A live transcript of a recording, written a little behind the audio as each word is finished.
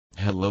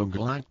Hello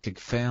Galactic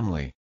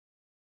Family.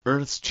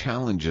 Earth's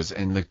challenges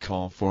and the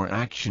call for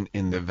action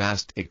in the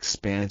vast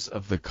expanse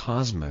of the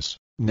cosmos,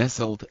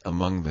 nestled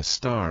among the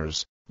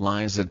stars,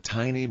 lies a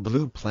tiny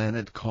blue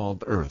planet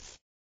called Earth.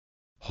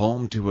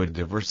 Home to a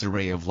diverse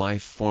array of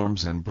life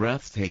forms and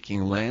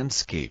breathtaking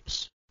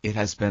landscapes, it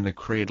has been a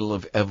cradle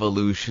of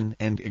evolution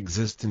and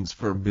existence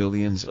for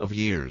billions of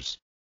years.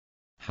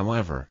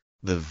 However,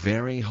 the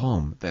very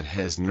home that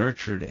has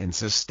nurtured and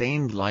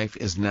sustained life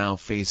is now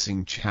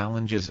facing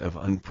challenges of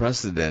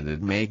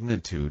unprecedented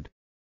magnitude.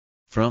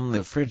 From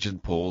the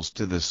frigid poles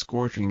to the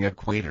scorching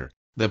equator,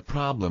 the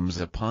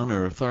problems upon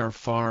Earth are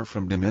far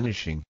from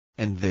diminishing,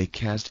 and they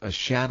cast a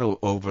shadow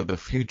over the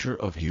future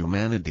of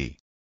humanity.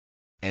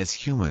 As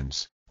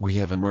humans, we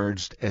have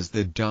emerged as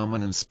the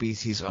dominant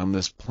species on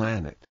this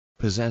planet,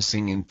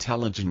 possessing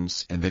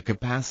intelligence and the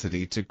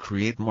capacity to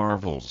create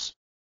marvels.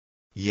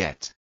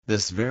 Yet,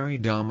 this very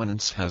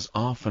dominance has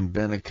often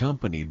been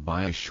accompanied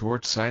by a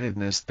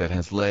short-sightedness that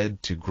has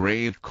led to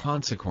grave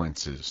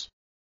consequences.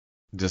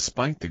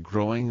 Despite the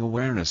growing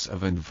awareness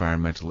of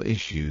environmental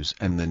issues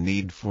and the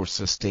need for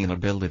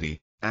sustainability,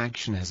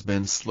 action has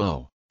been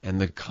slow,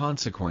 and the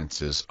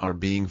consequences are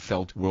being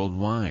felt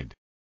worldwide.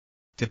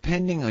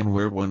 Depending on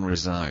where one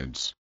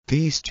resides,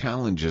 these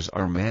challenges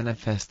are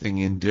manifesting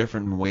in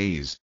different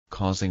ways,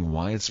 causing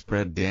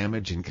widespread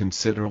damage and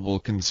considerable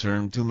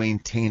concern to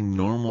maintain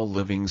normal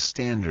living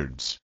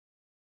standards.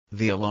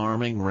 The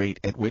alarming rate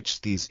at which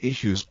these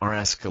issues are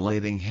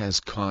escalating has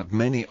caught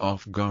many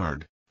off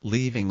guard,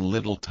 leaving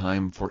little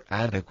time for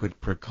adequate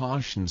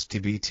precautions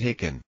to be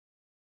taken.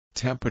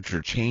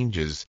 Temperature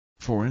changes,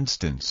 for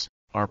instance,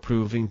 are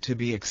proving to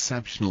be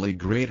exceptionally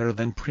greater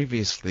than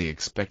previously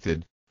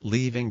expected,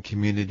 leaving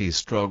communities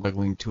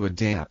struggling to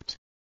adapt.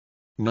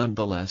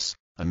 Nonetheless,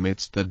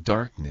 amidst the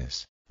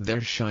darkness, there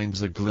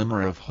shines a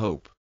glimmer of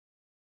hope.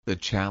 The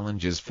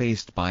challenges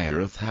faced by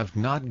Earth have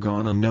not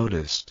gone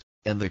unnoticed,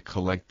 and the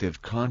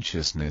collective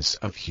consciousness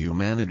of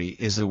humanity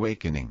is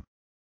awakening.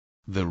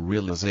 The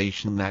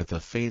realization that the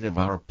fate of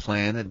our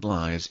planet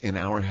lies in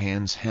our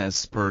hands has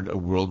spurred a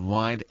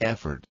worldwide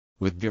effort,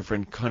 with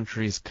different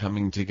countries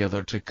coming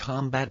together to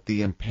combat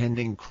the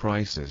impending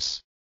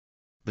crisis.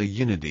 The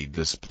unity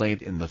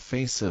displayed in the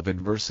face of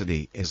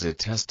adversity is a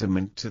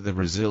testament to the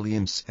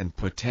resilience and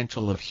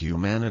potential of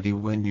humanity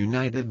when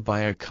united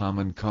by a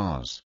common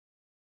cause.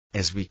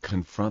 As we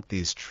confront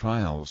these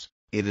trials,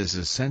 it is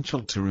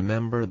essential to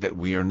remember that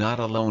we are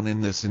not alone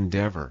in this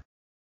endeavor.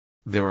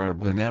 There are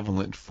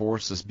benevolent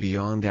forces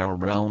beyond our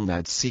realm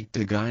that seek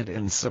to guide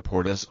and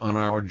support us on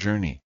our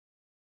journey.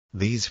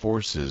 These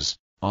forces,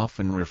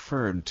 often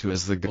referred to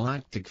as the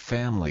Galactic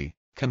Family,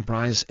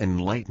 comprise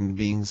enlightened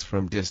beings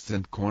from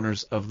distant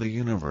corners of the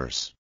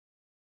universe.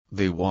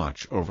 They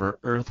watch over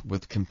Earth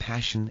with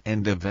compassion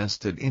and a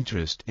vested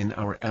interest in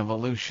our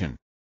evolution.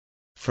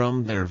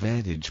 From their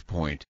vantage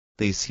point,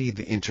 they see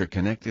the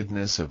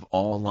interconnectedness of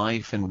all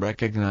life and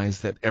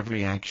recognize that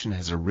every action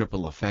has a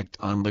ripple effect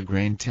on the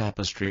grand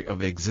tapestry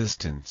of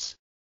existence.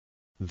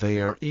 They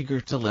are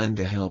eager to lend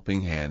a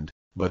helping hand,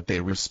 but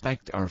they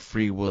respect our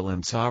free will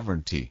and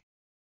sovereignty.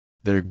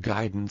 Their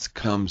guidance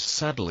comes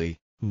subtly,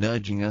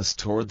 nudging us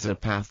towards a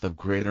path of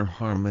greater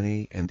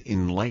harmony and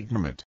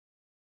enlightenment.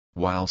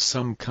 While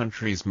some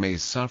countries may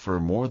suffer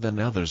more than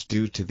others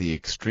due to the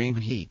extreme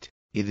heat,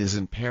 it is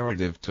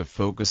imperative to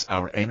focus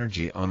our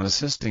energy on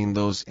assisting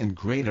those in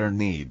greater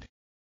need.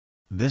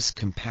 This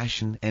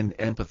compassion and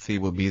empathy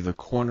will be the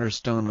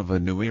cornerstone of a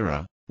new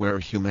era, where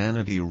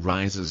humanity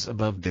rises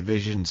above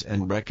divisions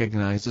and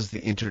recognizes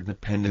the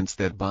interdependence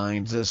that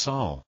binds us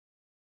all.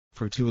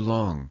 For too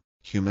long,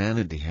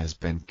 humanity has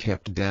been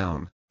kept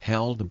down,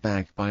 held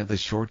back by the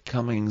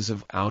shortcomings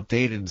of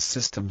outdated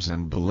systems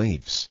and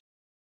beliefs.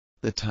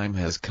 The time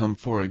has come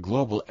for a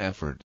global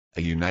effort,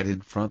 a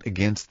united front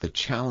against the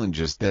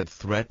challenges that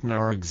threaten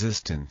our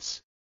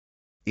existence.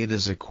 It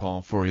is a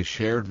call for a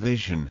shared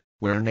vision,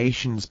 where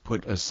nations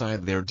put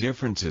aside their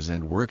differences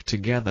and work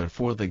together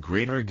for the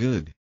greater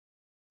good.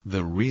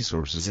 The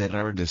resources at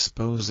our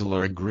disposal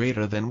are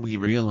greater than we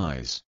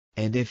realize,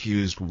 and if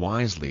used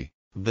wisely,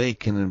 they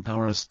can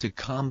empower us to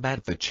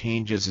combat the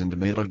changes and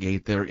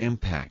mitigate their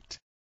impact.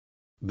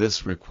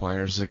 This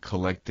requires a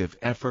collective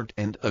effort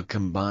and a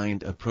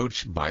combined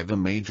approach by the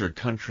major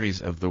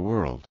countries of the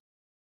world.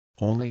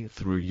 Only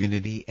through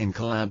unity and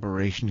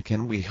collaboration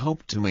can we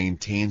hope to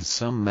maintain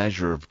some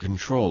measure of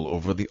control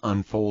over the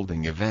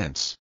unfolding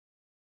events.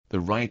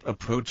 The right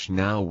approach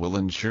now will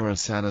ensure a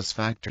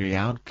satisfactory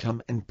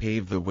outcome and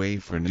pave the way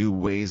for new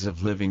ways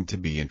of living to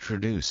be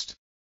introduced.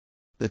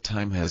 The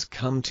time has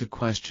come to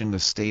question the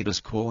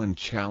status quo and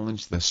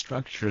challenge the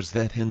structures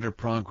that hinder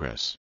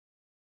progress.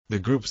 The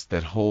groups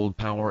that hold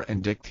power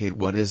and dictate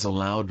what is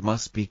allowed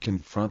must be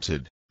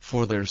confronted,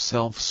 for their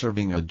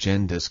self-serving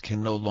agendas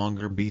can no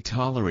longer be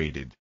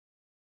tolerated.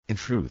 In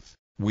truth,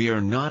 we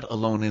are not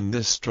alone in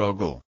this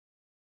struggle.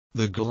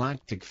 The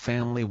Galactic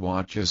Family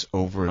watches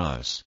over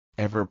us,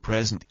 ever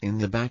present in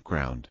the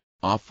background,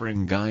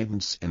 offering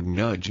guidance and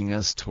nudging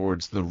us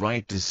towards the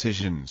right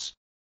decisions.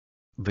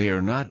 They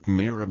are not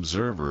mere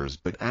observers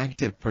but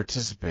active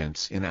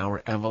participants in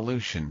our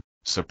evolution,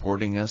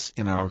 supporting us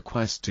in our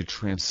quest to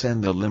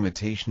transcend the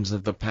limitations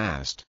of the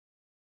past.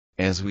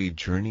 As we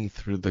journey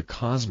through the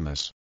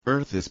cosmos,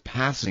 Earth is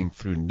passing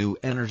through new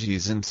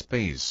energies in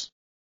space.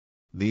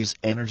 These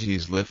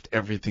energies lift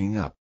everything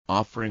up,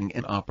 offering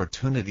an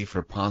opportunity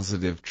for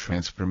positive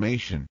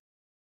transformation.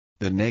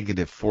 The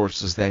negative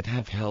forces that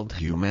have held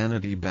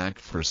humanity back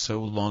for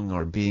so long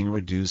are being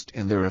reduced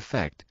in their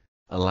effect,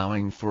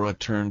 allowing for a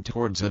turn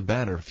towards a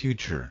better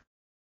future.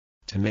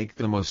 To make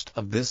the most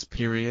of this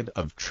period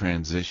of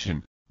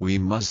transition, we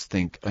must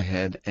think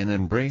ahead and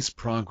embrace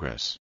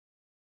progress.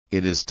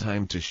 It is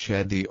time to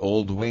shed the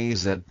old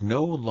ways that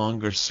no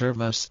longer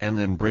serve us and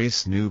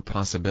embrace new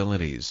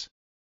possibilities.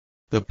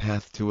 The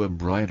path to a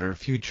brighter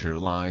future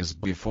lies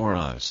before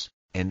us,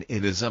 and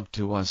it is up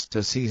to us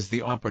to seize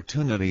the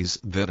opportunities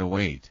that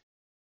await.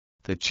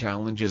 The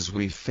challenges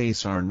we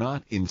face are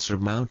not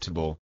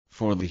insurmountable,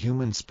 for the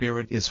human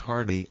spirit is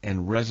hardy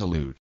and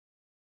resolute.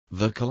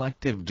 The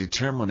collective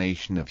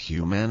determination of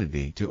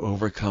humanity to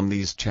overcome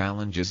these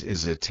challenges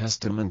is a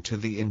testament to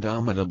the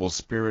indomitable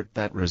spirit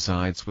that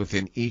resides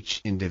within each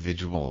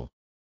individual.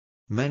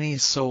 Many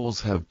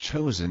souls have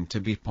chosen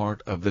to be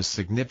part of this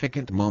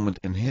significant moment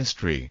in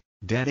history,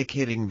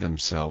 dedicating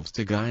themselves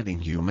to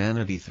guiding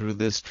humanity through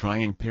this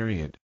trying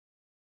period.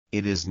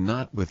 It is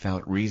not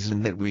without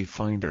reason that we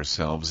find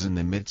ourselves in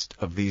the midst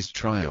of these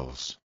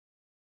trials.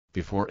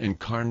 Before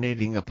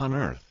incarnating upon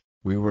Earth,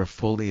 we were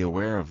fully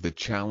aware of the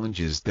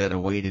challenges that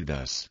awaited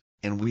us,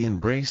 and we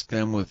embraced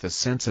them with a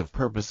sense of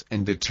purpose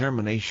and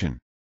determination.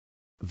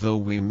 Though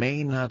we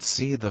may not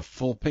see the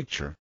full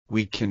picture,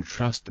 we can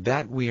trust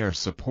that we are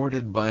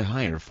supported by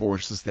higher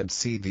forces that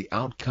see the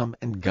outcome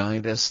and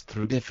guide us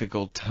through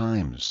difficult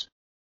times.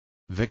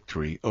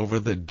 Victory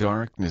over the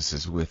darkness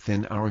is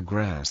within our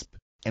grasp,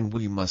 and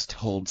we must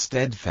hold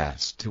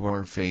steadfast to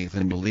our faith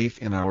and belief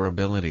in our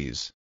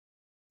abilities.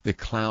 The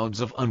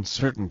clouds of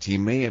uncertainty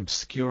may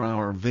obscure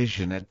our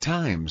vision at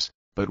times,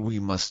 but we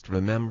must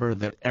remember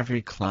that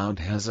every cloud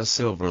has a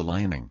silver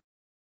lining.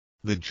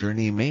 The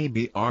journey may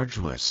be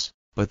arduous,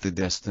 but the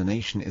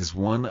destination is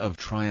one of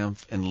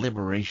triumph and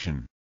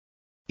liberation.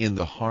 In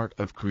the heart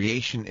of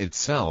creation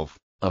itself,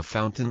 a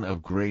fountain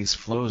of grace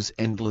flows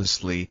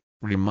endlessly,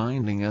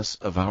 reminding us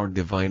of our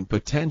divine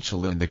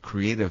potential and the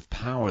creative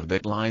power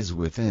that lies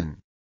within.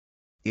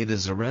 It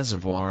is a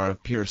reservoir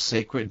of pure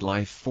sacred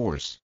life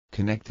force,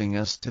 connecting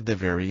us to the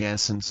very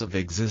essence of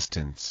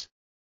existence.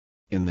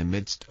 In the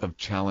midst of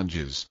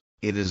challenges,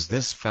 it is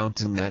this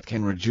fountain that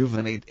can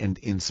rejuvenate and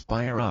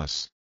inspire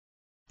us.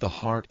 The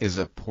heart is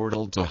a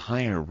portal to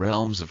higher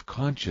realms of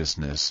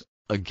consciousness,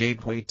 a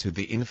gateway to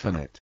the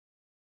infinite.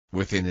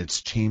 Within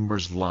its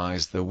chambers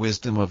lies the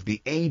wisdom of the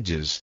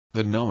ages,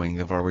 the knowing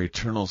of our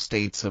eternal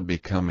states of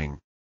becoming.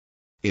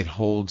 It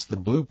holds the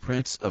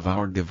blueprints of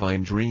our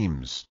divine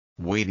dreams,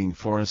 waiting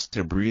for us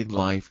to breathe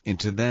life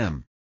into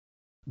them.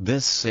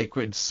 This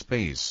sacred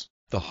space,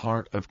 the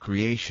heart of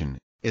creation,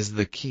 is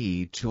the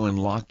key to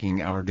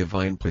unlocking our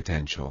divine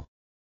potential.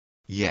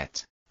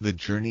 Yet, the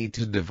journey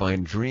to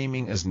divine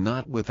dreaming is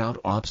not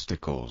without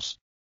obstacles.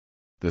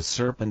 The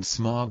serpent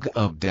smog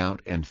of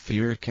doubt and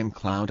fear can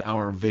cloud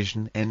our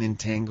vision and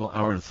entangle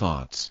our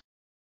thoughts.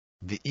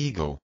 The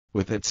ego,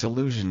 with its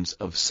illusions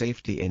of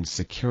safety and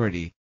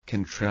security,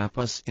 can trap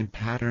us in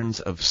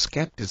patterns of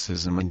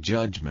skepticism and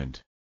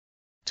judgment.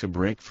 To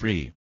break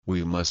free,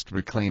 we must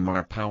reclaim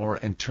our power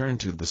and turn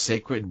to the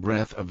sacred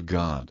breath of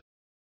God.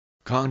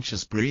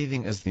 Conscious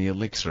breathing is the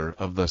elixir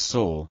of the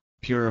soul,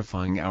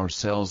 purifying our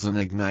cells and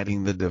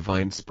igniting the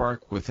divine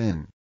spark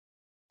within.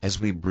 As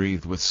we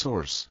breathe with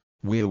Source,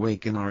 we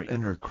awaken our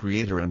inner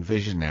creator and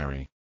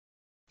visionary.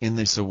 In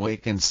this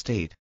awakened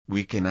state,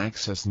 we can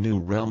access new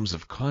realms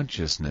of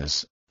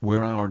consciousness,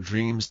 where our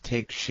dreams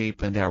take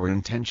shape and our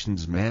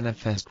intentions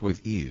manifest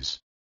with ease.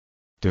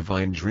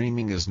 Divine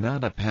dreaming is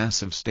not a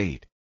passive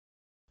state.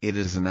 It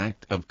is an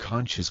act of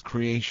conscious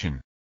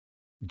creation.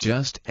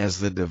 Just as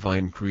the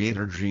divine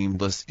creator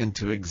dreamed us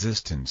into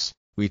existence,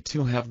 we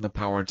too have the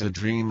power to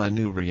dream a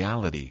new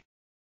reality.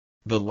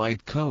 The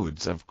light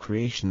codes of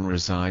creation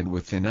reside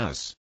within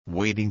us,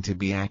 waiting to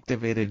be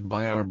activated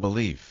by our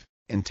belief,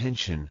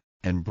 intention,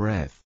 and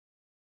breath.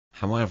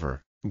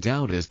 However,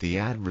 doubt is the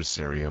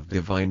adversary of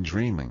divine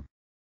dreaming.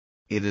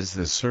 It is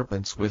the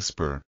serpent's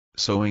whisper,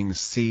 sowing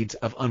seeds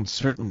of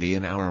uncertainty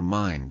in our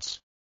minds.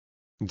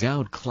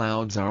 Doubt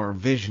clouds our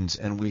visions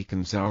and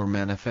weakens our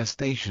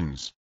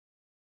manifestations.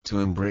 To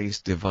embrace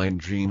divine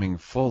dreaming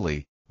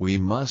fully, we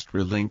must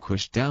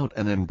relinquish doubt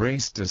and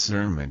embrace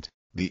discernment,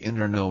 the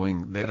inner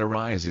knowing that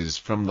arises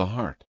from the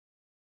heart.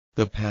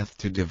 The path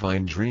to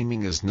divine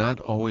dreaming is not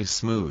always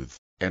smooth,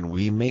 and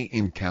we may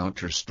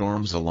encounter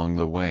storms along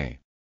the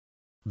way.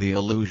 The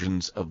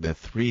illusions of the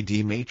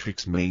 3D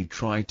matrix may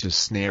try to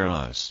snare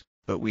us,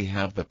 but we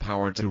have the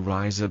power to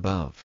rise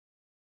above.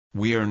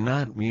 We are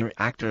not mere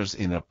actors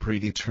in a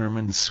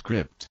predetermined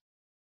script.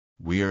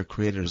 We are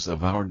creators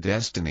of our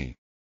destiny.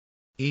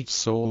 Each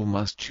soul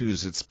must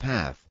choose its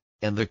path,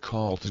 and the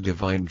call to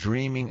divine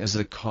dreaming is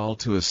a call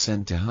to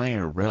ascend to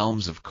higher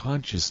realms of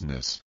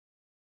consciousness.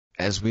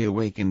 As we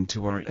awaken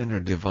to our inner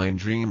divine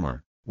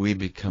dreamer, we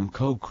become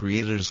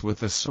co-creators with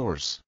the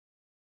Source.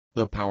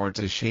 The power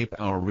to shape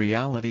our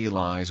reality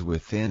lies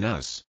within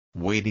us,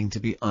 waiting to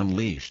be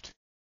unleashed.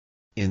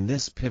 In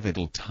this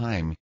pivotal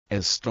time,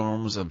 as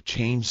storms of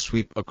change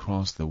sweep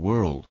across the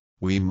world,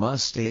 we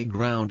must stay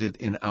grounded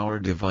in our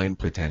divine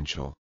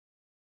potential.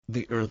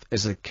 The earth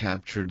is a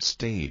captured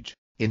stage,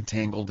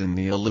 entangled in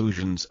the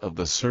illusions of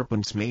the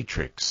serpent's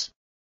matrix.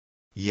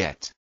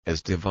 Yet,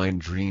 as divine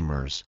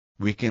dreamers,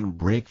 we can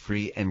break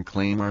free and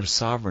claim our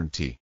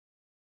sovereignty.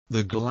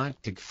 The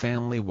galactic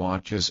family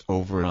watches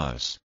over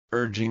us,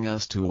 urging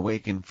us to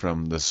awaken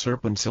from the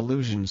serpent's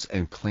illusions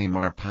and claim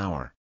our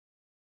power.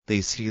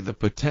 They see the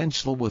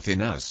potential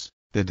within us,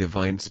 the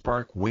divine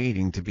spark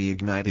waiting to be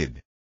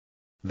ignited.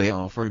 They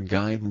offer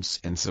guidance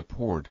and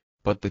support,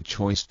 but the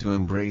choice to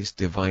embrace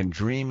divine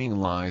dreaming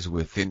lies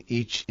within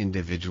each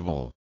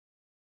individual.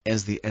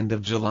 As the end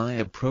of July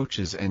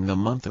approaches and the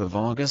month of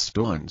August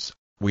dawns,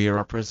 we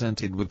are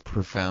presented with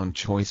profound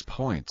choice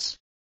points.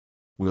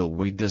 Will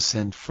we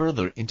descend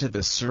further into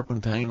the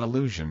serpentine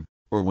illusion,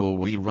 or will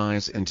we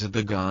rise into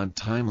the God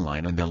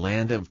timeline and the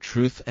land of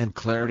truth and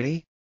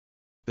clarity?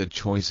 The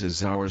choice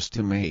is ours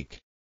to make.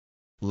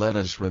 Let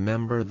us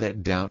remember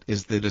that doubt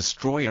is the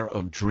destroyer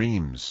of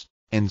dreams,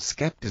 and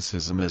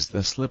skepticism is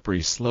the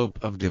slippery slope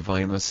of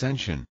divine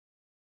ascension.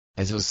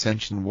 As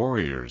ascension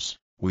warriors,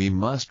 we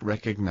must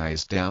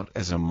recognize doubt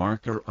as a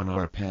marker on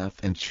our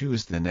path and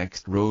choose the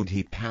next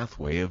road-he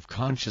pathway of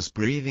conscious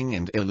breathing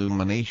and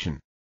illumination.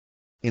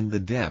 In the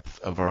depth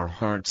of our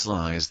hearts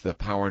lies the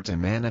power to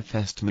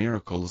manifest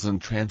miracles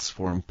and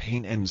transform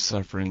pain and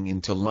suffering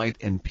into light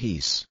and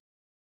peace.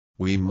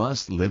 We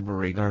must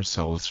liberate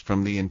ourselves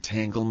from the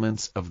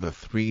entanglements of the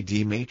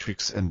 3D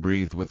matrix and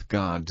breathe with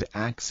God to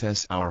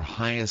access our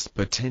highest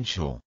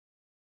potential.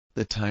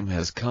 The time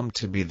has come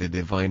to be the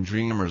divine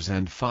dreamers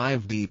and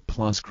 5D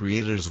plus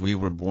creators we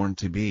were born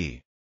to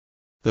be.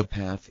 The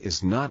path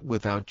is not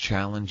without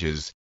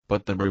challenges,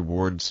 but the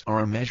rewards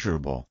are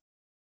immeasurable.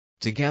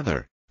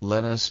 Together,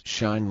 let us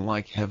shine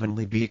like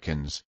heavenly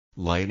beacons,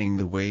 lighting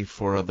the way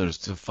for others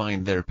to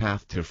find their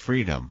path to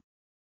freedom.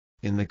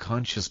 In the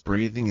conscious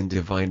breathing and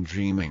divine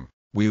dreaming,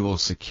 we will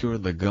secure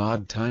the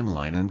God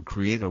timeline and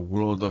create a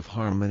world of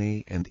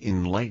harmony and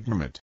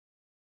enlightenment.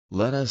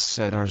 Let us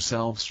set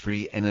ourselves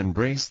free and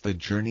embrace the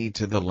journey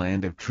to the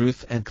land of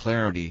truth and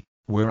clarity,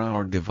 where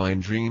our divine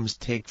dreams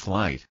take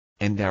flight,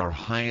 and our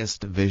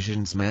highest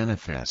visions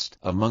manifest.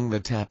 Among the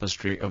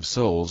tapestry of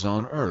souls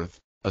on earth,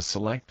 a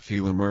select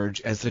few emerge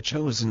as the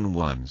chosen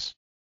ones.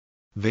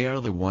 They are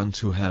the ones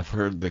who have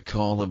heard the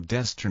call of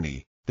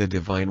destiny, the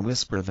divine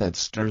whisper that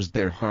stirs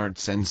their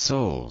hearts and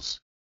souls.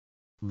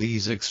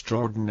 These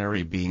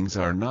extraordinary beings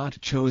are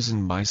not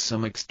chosen by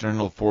some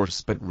external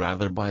force but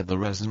rather by the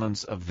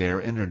resonance of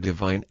their inner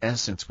divine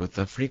essence with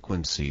the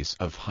frequencies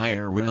of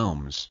higher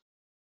realms.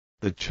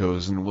 The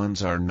chosen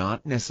ones are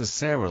not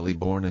necessarily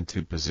born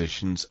into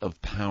positions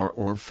of power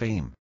or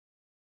fame.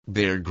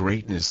 Their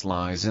greatness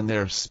lies in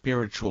their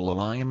spiritual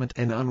alignment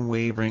and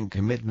unwavering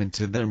commitment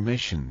to their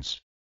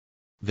missions.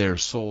 Their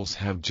souls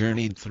have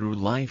journeyed through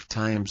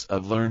lifetimes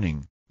of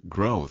learning,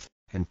 growth,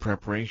 and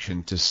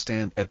preparation to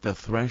stand at the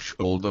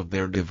threshold of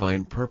their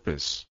divine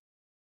purpose.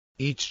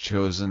 Each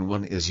chosen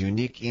one is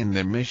unique in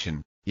their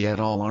mission,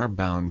 yet all are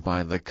bound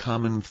by the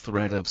common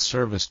thread of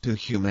service to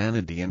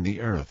humanity and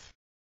the earth.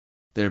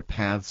 Their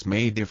paths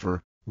may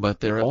differ, but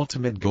their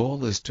ultimate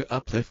goal is to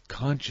uplift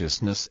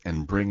consciousness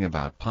and bring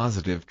about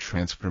positive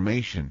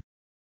transformation.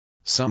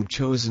 Some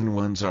chosen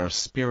ones are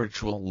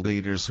spiritual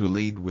leaders who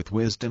lead with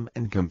wisdom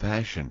and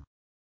compassion.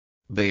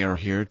 They are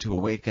here to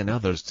awaken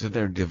others to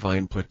their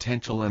divine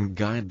potential and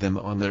guide them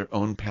on their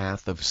own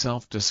path of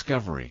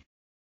self-discovery.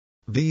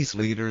 These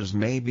leaders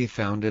may be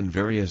found in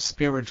various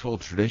spiritual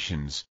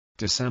traditions,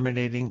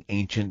 disseminating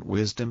ancient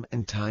wisdom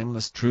and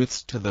timeless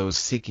truths to those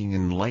seeking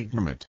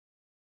enlightenment.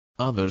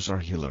 Others are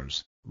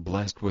healers,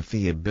 blessed with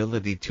the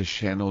ability to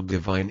channel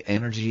divine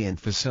energy and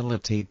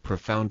facilitate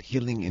profound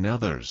healing in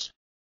others.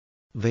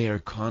 They are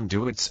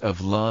conduits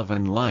of love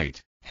and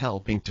light,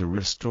 helping to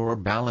restore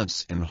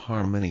balance and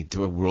harmony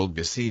to a world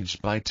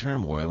besieged by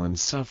turmoil and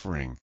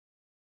suffering.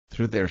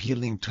 Through their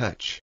healing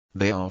touch,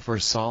 they offer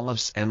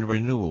solace and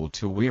renewal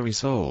to weary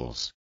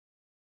souls.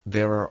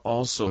 There are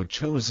also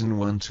chosen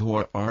ones who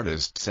are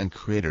artists and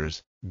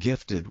creators,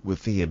 gifted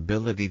with the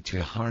ability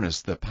to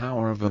harness the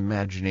power of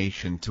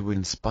imagination to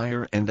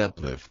inspire and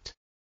uplift.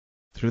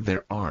 Through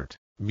their art,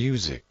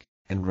 music,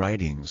 and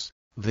writings,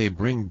 they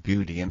bring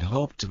beauty and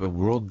hope to a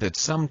world that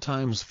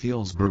sometimes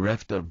feels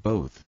bereft of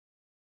both.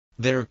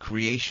 Their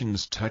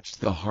creations touch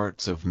the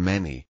hearts of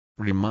many,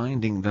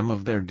 reminding them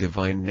of their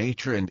divine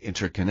nature and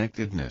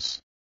interconnectedness.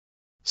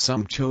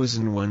 Some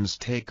chosen ones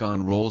take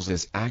on roles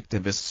as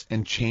activists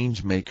and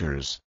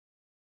change-makers.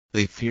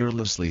 They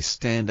fearlessly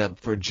stand up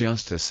for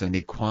justice and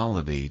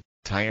equality,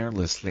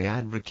 tirelessly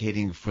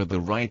advocating for the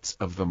rights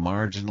of the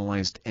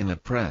marginalized and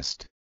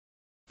oppressed.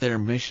 Their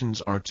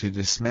missions are to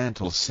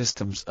dismantle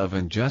systems of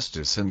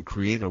injustice and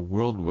create a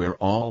world where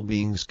all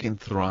beings can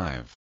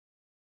thrive.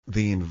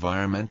 The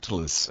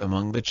environmentalists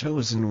among the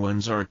chosen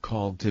ones are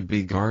called to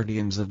be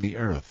guardians of the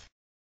earth.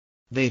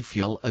 They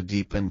feel a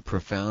deep and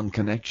profound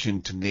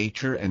connection to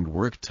nature and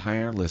work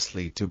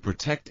tirelessly to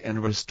protect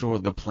and restore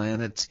the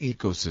planet's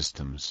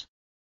ecosystems.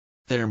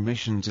 Their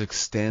missions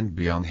extend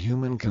beyond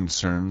human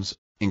concerns,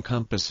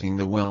 encompassing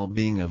the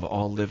well-being of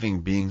all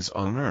living beings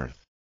on Earth.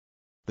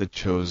 The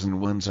chosen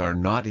ones are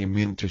not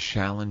immune to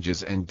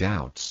challenges and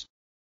doubts.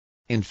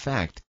 In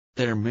fact,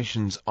 their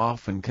missions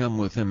often come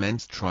with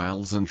immense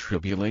trials and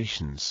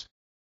tribulations.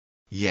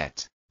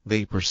 Yet,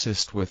 they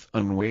persist with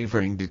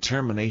unwavering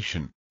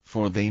determination,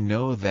 for they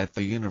know that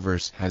the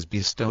universe has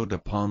bestowed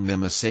upon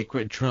them a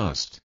sacred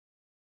trust.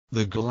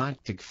 The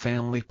galactic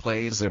family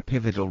plays a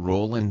pivotal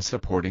role in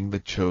supporting the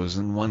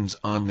chosen ones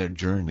on their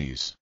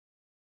journeys.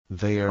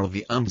 They are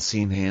the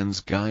unseen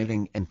hands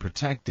guiding and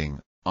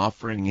protecting,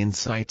 offering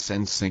insights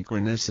and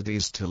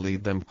synchronicities to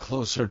lead them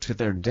closer to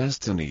their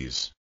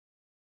destinies.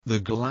 The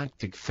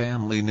galactic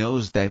family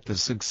knows that the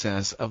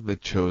success of the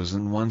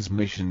chosen one's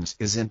missions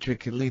is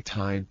intricately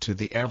tied to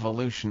the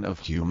evolution of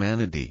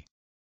humanity.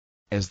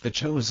 As the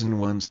chosen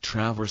ones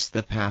traverse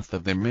the path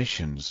of their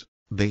missions,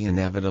 they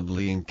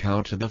inevitably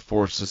encounter the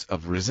forces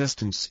of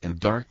resistance and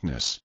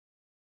darkness.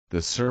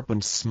 The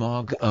serpent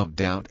smog of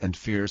doubt and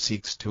fear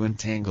seeks to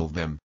entangle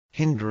them,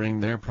 hindering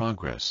their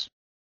progress.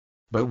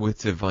 But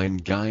with divine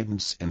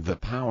guidance and the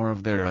power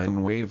of their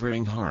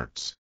unwavering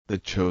hearts, the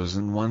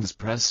chosen ones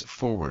press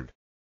forward.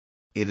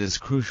 It is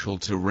crucial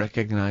to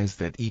recognize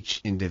that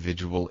each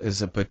individual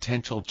is a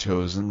potential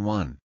chosen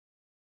one.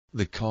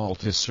 The call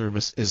to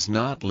service is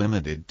not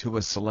limited to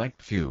a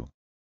select few.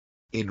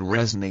 It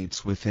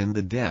resonates within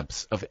the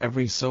depths of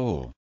every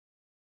soul.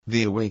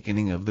 The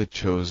awakening of the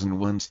chosen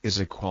ones is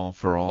a call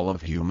for all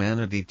of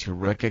humanity to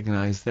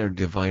recognize their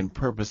divine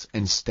purpose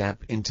and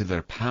step into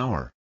their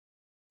power.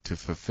 To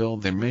fulfill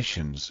their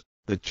missions,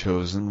 the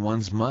chosen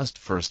ones must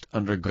first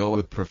undergo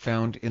a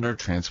profound inner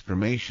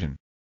transformation.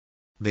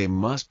 They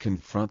must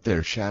confront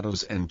their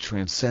shadows and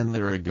transcend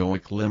their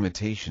egoic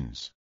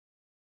limitations.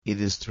 It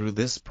is through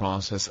this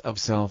process of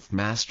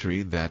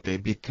self-mastery that they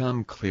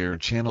become clear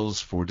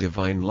channels for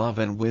divine love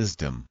and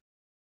wisdom.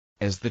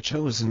 As the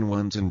chosen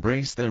ones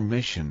embrace their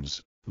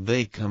missions,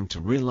 they come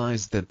to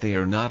realize that they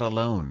are not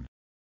alone.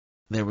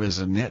 There is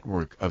a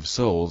network of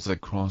souls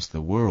across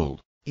the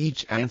world,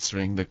 each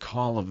answering the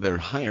call of their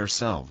higher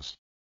selves.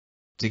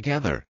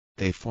 Together,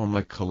 they form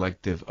a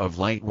collective of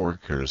light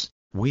workers,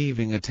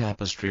 weaving a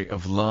tapestry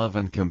of love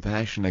and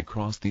compassion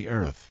across the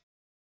earth.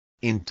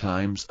 In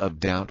times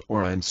of doubt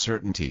or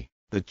uncertainty,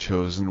 the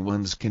chosen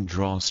ones can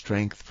draw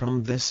strength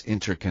from this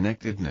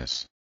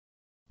interconnectedness.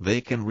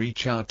 They can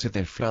reach out to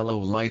their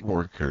fellow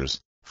lightworkers,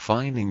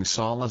 finding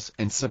solace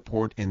and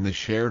support in the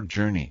shared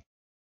journey.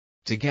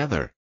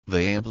 Together,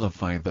 they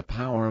amplify the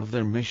power of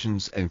their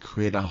missions and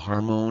create a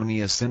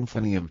harmonious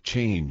symphony of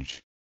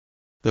change.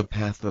 The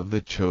path of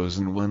the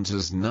chosen ones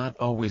is not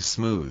always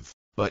smooth,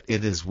 but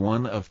it is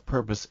one of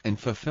purpose and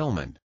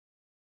fulfillment.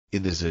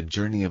 It is a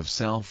journey of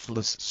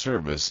selfless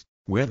service,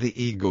 where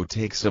the ego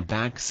takes a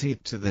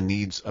backseat to the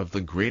needs of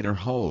the greater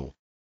whole.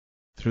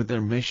 Through their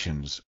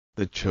missions,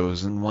 the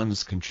chosen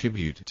ones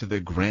contribute to the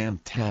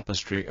grand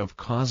tapestry of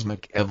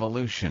cosmic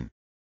evolution.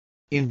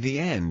 In the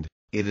end,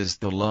 it is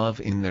the love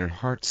in their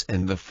hearts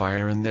and the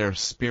fire in their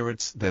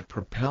spirits that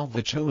propel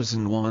the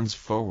chosen ones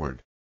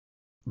forward.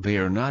 They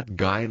are not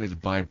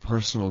guided by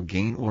personal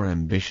gain or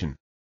ambition.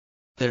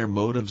 Their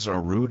motives are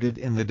rooted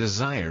in the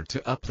desire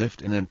to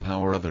uplift and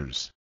empower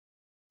others.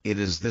 It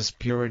is this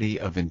purity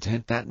of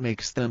intent that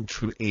makes them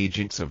true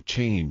agents of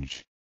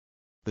change.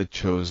 The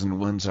chosen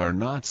ones are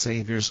not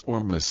saviors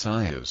or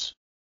messiahs.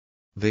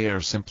 They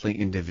are simply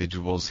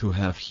individuals who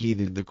have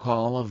heeded the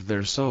call of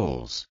their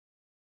souls.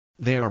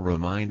 They are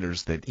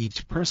reminders that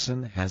each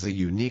person has a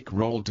unique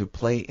role to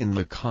play in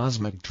the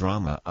cosmic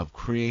drama of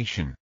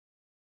creation.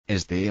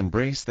 As they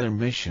embrace their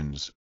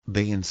missions,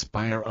 they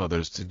inspire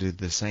others to do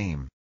the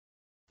same.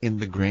 In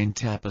the grand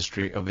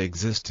tapestry of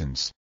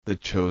existence, the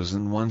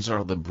chosen ones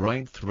are the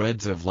bright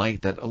threads of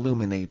light that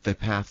illuminate the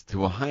path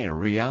to a higher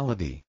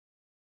reality.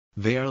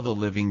 They are the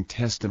living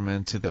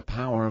testament to the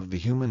power of the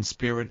human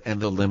spirit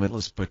and the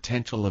limitless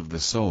potential of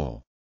the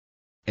soul.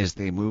 As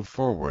they move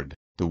forward,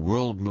 the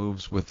world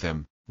moves with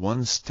them,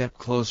 one step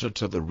closer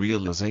to the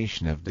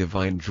realization of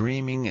divine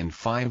dreaming and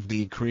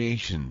 5D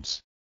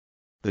creations.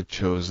 The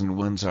chosen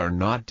ones are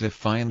not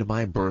defined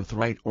by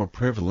birthright or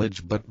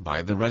privilege but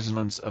by the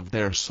resonance of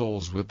their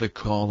souls with the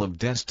call of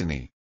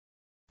destiny.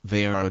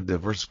 They are a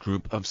diverse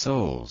group of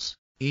souls,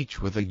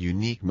 each with a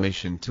unique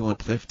mission to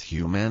uplift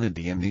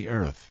humanity and the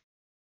earth.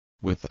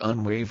 With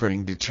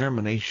unwavering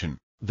determination,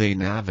 they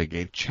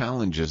navigate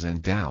challenges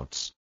and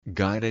doubts,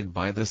 guided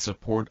by the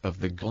support of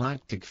the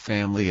galactic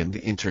family and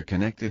the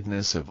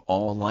interconnectedness of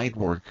all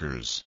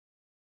lightworkers.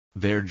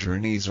 Their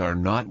journeys are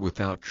not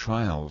without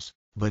trials,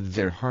 but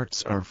their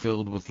hearts are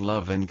filled with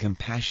love and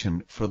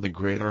compassion for the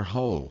greater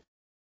whole.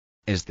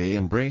 As they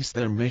embrace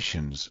their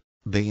missions,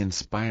 They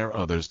inspire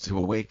others to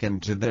awaken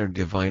to their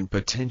divine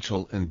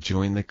potential and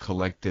join the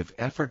collective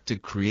effort to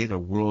create a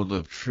world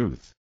of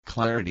truth,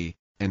 clarity,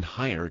 and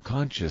higher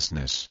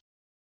consciousness.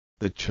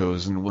 The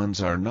chosen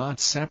ones are not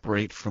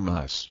separate from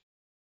us.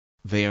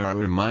 They are a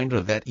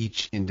reminder that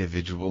each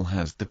individual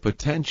has the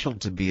potential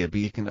to be a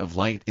beacon of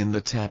light in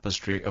the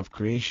tapestry of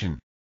creation.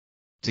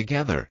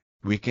 Together,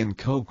 we can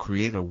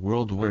co-create a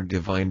world where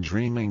divine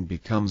dreaming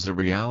becomes a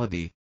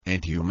reality,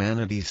 and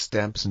humanity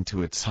steps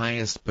into its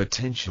highest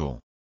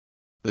potential.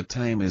 The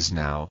time is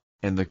now,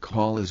 and the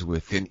call is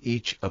within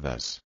each of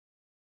us.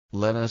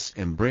 Let us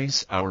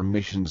embrace our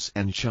missions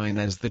and shine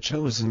as the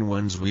chosen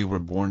ones we were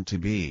born to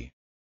be.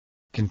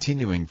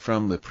 Continuing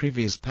from the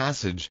previous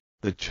passage,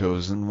 the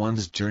chosen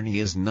one's journey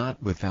is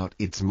not without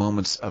its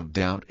moments of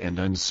doubt and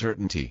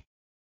uncertainty.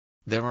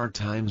 There are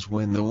times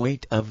when the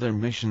weight of their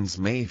missions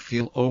may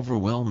feel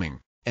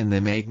overwhelming, and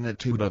the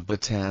magnitude of the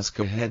task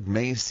ahead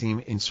may seem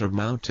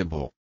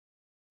insurmountable.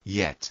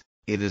 Yet,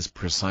 it is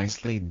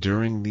precisely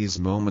during these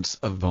moments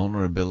of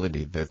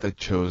vulnerability that the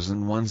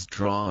chosen ones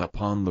draw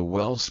upon the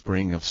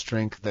wellspring of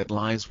strength that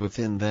lies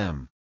within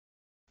them.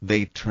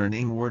 They turn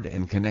inward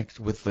and connect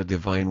with the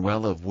divine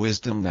well of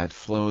wisdom that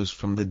flows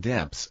from the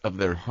depths of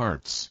their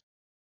hearts.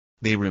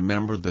 They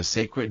remember the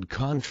sacred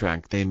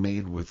contract they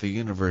made with the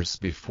universe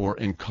before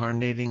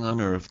incarnating on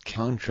Earth,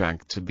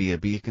 contract to be a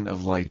beacon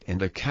of light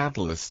and a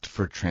catalyst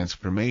for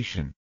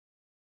transformation.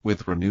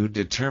 With renewed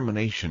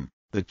determination,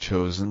 the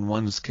chosen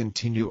ones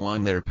continue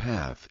on their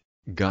path,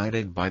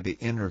 guided by the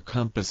inner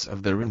compass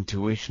of their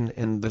intuition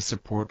and the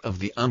support of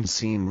the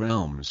unseen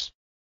realms.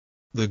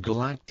 The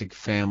galactic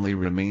family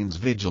remains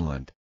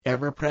vigilant,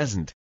 ever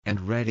present,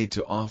 and ready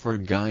to offer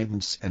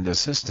guidance and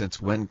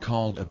assistance when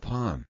called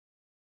upon.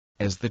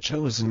 As the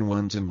chosen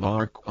ones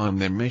embark on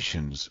their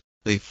missions,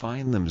 they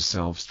find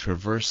themselves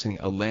traversing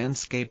a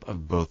landscape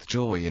of both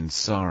joy and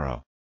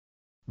sorrow.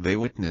 They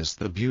witness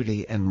the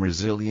beauty and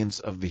resilience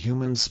of the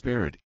human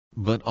spirit,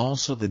 but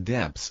also the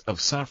depths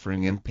of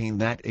suffering and pain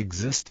that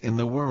exist in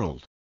the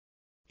world.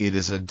 It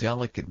is a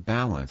delicate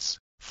balance,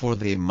 for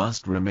they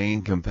must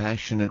remain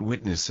compassionate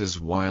witnesses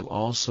while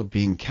also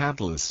being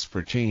catalysts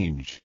for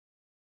change.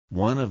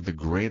 One of the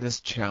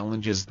greatest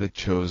challenges the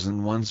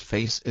chosen ones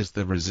face is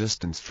the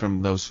resistance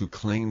from those who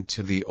cling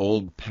to the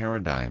old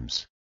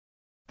paradigms.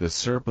 The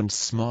serpent's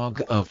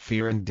smog of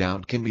fear and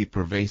doubt can be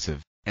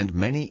pervasive, and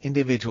many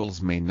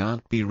individuals may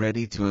not be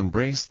ready to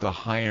embrace the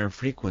higher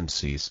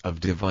frequencies of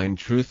divine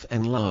truth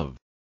and love.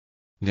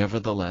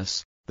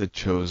 Nevertheless, the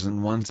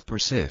chosen ones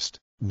persist,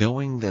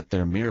 knowing that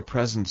their mere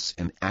presence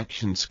and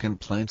actions can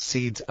plant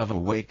seeds of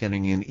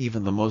awakening in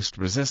even the most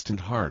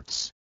resistant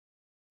hearts.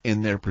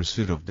 In their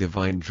pursuit of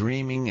divine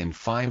dreaming and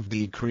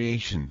 5D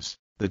creations,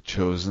 the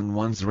chosen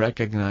ones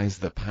recognize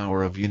the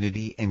power of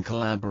unity and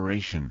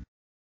collaboration.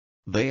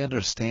 They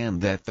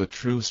understand that the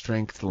true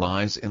strength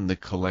lies in the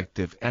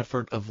collective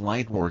effort of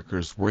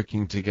lightworkers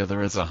working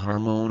together as a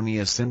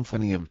harmonious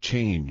symphony of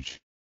change.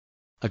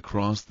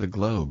 Across the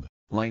globe,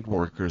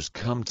 lightworkers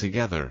come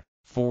together,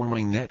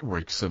 forming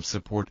networks of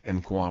support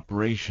and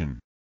cooperation.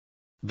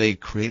 They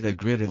create a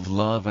grid of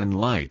love and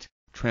light,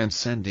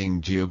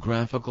 transcending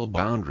geographical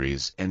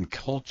boundaries and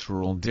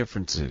cultural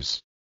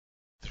differences.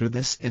 Through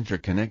this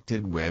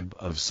interconnected web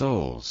of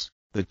souls,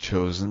 the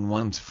chosen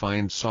ones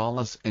find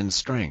solace and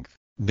strength,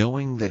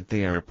 knowing that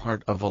they are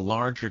part of a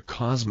larger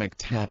cosmic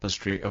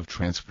tapestry of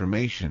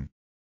transformation.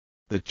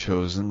 The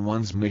chosen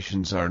ones'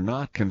 missions are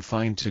not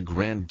confined to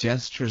grand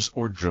gestures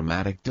or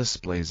dramatic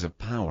displays of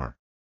power.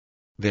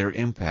 Their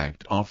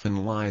impact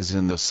often lies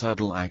in the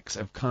subtle acts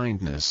of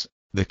kindness,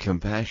 the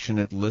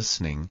compassionate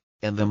listening,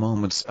 and the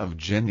moments of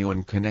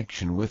genuine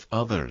connection with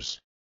others.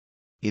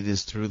 It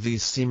is through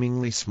these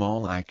seemingly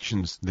small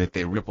actions that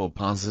they ripple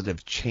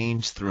positive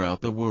change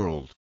throughout the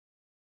world.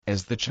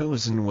 As the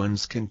chosen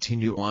ones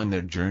continue on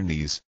their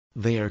journeys,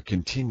 they are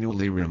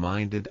continually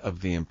reminded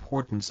of the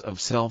importance of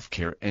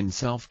self-care and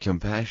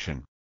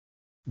self-compassion.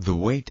 The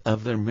weight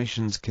of their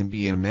missions can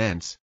be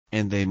immense,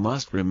 and they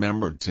must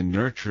remember to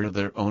nurture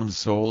their own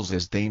souls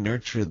as they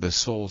nurture the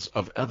souls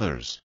of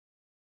others.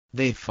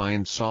 They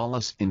find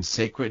solace in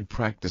sacred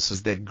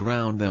practices that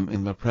ground them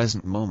in the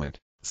present moment,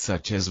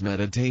 such as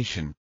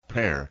meditation,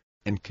 prayer,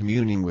 and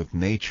communing with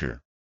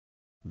nature.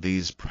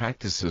 These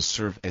practices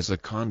serve as a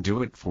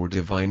conduit for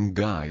divine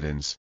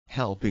guidance,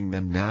 helping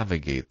them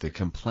navigate the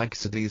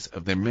complexities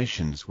of their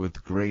missions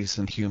with grace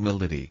and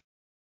humility.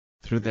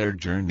 Through their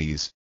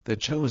journeys, the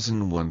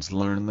chosen ones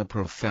learn the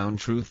profound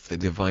truth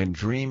that divine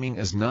dreaming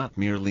is not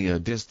merely a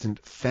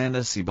distant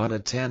fantasy but a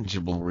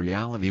tangible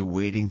reality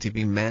waiting to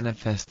be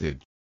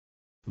manifested.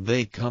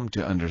 They come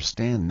to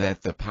understand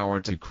that the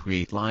power to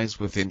create lies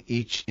within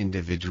each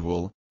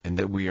individual, and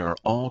that we are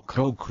all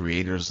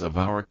co-creators of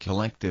our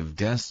collective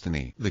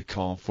destiny. The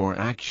call for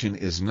action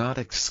is not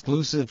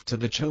exclusive to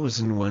the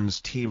chosen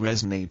ones. It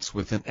resonates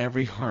within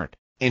every heart,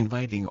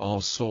 inviting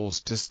all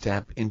souls to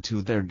step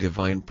into their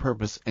divine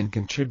purpose and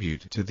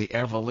contribute to the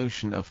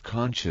evolution of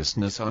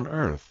consciousness on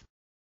Earth.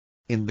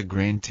 In the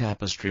grand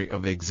tapestry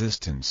of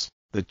existence,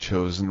 the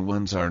chosen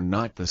ones are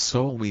not the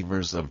sole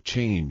weavers of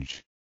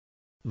change.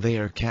 They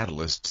are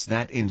catalysts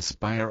that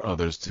inspire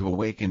others to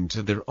awaken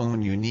to their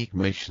own unique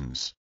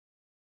missions.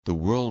 The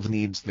world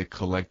needs the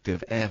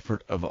collective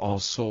effort of all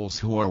souls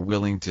who are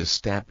willing to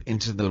step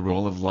into the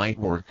role of light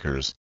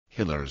workers,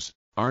 healers,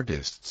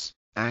 artists,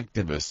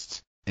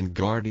 activists, and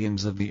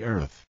guardians of the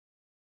earth.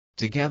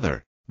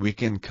 Together, we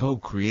can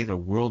co-create a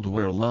world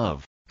where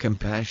love,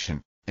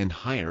 compassion, and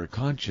higher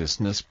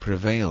consciousness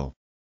prevail.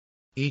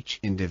 Each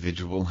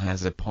individual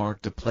has a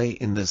part to play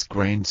in this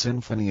grand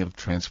symphony of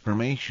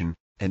transformation,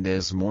 and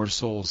as more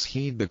souls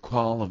heed the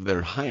call of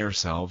their higher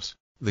selves,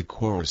 the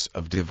chorus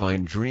of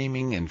divine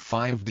dreaming and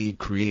 5D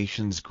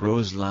creations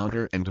grows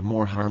louder and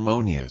more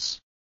harmonious.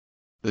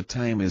 The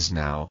time is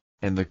now,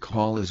 and the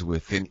call is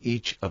within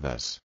each of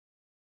us.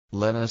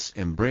 Let us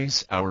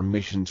embrace our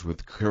missions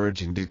with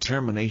courage and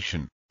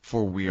determination,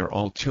 for we are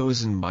all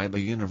chosen by the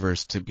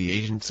universe to be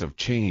agents of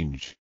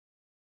change.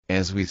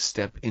 As we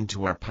step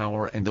into our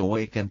power and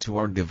awaken to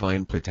our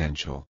divine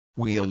potential,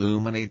 we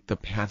illuminate the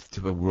path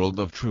to a world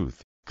of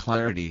truth,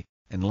 clarity,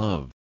 and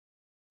love.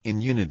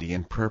 In unity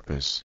and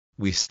purpose,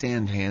 we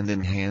stand hand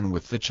in hand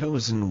with the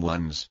chosen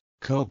ones,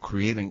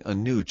 co-creating a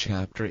new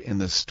chapter in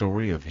the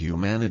story of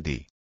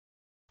humanity.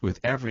 With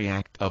every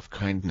act of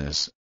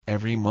kindness,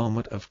 every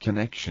moment of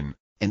connection,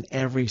 and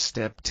every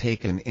step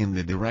taken in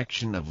the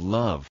direction of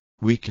love,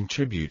 we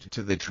contribute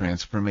to the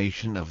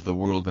transformation of the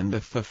world and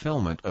the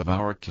fulfillment of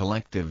our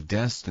collective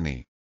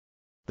destiny.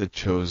 The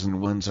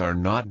chosen ones are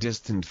not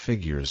distant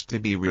figures to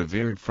be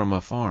revered from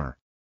afar.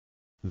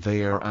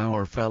 They are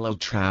our fellow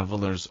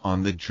travelers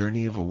on the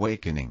journey of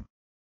awakening.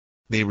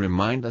 They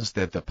remind us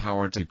that the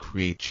power to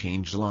create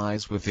change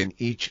lies within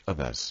each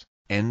of us,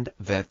 and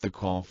that the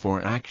call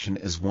for action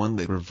is one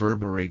that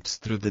reverberates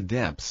through the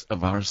depths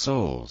of our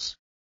souls.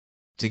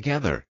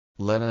 Together,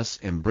 let us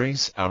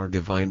embrace our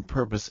divine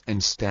purpose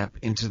and step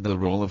into the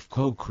role of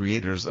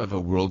co-creators of a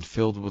world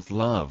filled with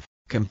love,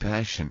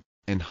 compassion,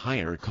 and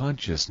higher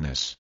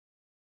consciousness.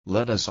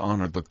 Let us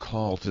honor the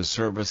call to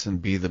service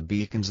and be the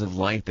beacons of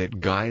light that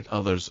guide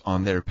others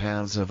on their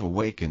paths of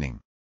awakening.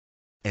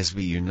 As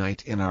we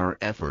unite in our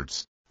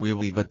efforts, we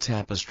weave a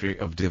tapestry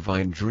of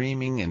divine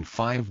dreaming and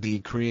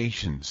 5D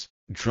creations,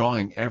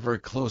 drawing ever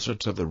closer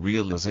to the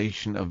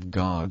realization of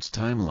God's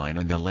timeline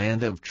and a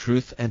land of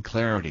truth and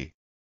clarity.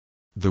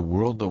 The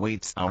world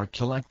awaits our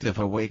collective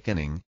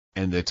awakening,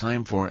 and the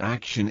time for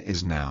action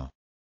is now.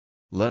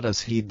 Let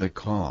us heed the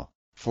call,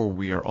 for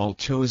we are all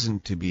chosen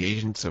to be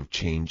agents of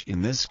change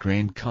in this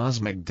grand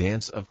cosmic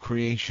dance of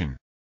creation.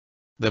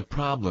 The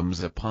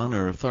problems upon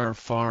Earth are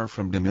far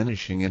from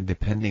diminishing, and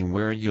depending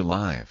where you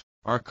live,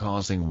 are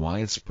causing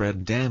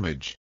widespread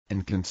damage,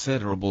 and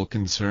considerable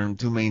concern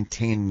to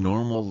maintain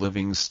normal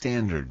living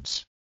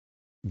standards.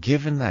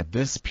 Given that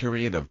this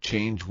period of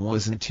change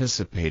was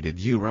anticipated,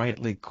 you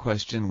rightly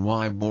question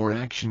why more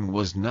action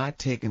was not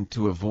taken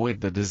to avoid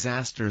the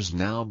disasters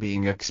now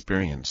being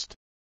experienced.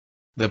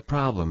 The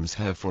problems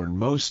have for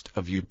most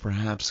of you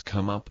perhaps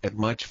come up at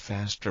much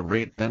faster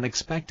rate than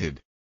expected.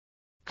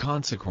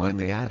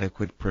 Consequently,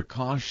 adequate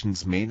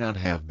precautions may not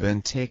have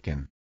been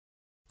taken.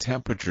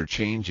 Temperature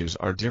changes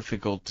are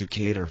difficult to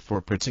cater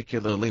for,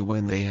 particularly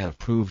when they have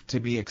proved to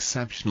be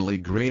exceptionally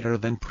greater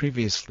than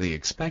previously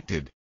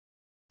expected.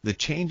 The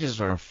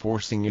changes are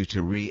forcing you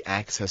to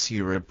reassess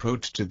your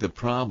approach to the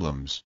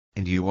problems,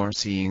 and you are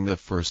seeing the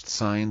first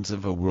signs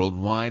of a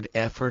worldwide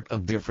effort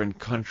of different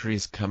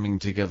countries coming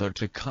together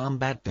to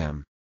combat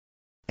them.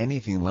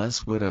 Anything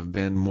less would have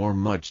been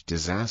much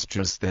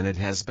disastrous than it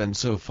has been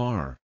so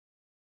far.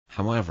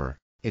 However,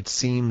 it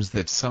seems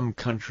that some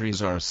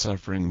countries are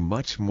suffering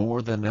much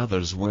more than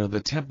others, where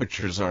the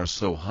temperatures are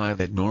so high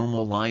that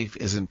normal life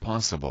isn't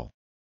possible.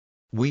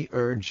 We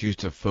urge you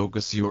to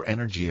focus your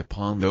energy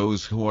upon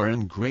those who are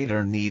in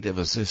greater need of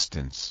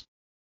assistance.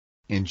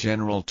 In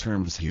general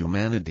terms,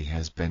 humanity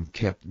has been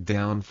kept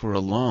down for a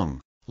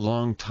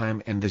long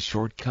time, and the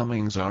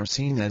shortcomings are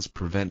seen as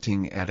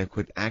preventing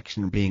adequate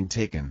action being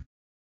taken.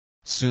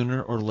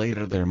 Sooner or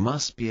later there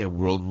must be a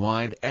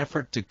worldwide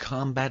effort to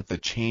combat the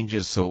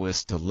changes so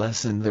as to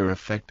lessen their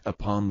effect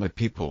upon the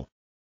people.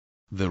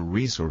 The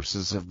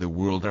resources of the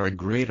world are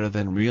greater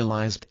than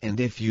realized, and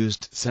if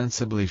used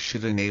sensibly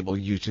should enable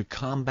you to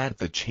combat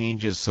the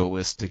changes so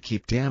as to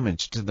keep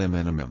damage to the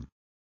minimum.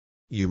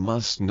 You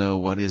must know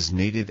what is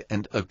needed,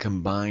 and a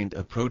combined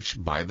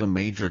approach by the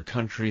major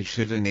countries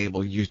should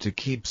enable you to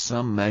keep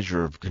some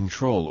measure of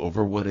control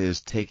over what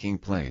is taking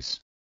place.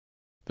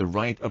 The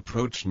right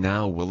approach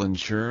now will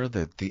ensure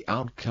that the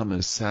outcome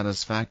is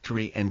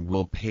satisfactory and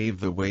will pave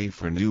the way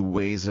for new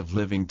ways of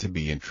living to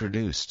be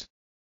introduced.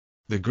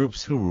 The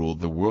groups who rule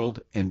the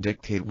world and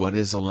dictate what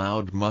is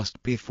allowed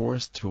must be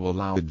forced to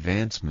allow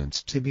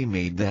advancements to be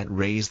made that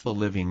raise the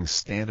living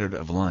standard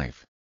of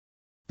life.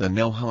 The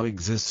know-how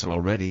exists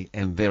already,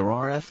 and there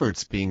are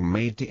efforts being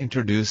made to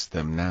introduce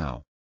them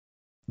now.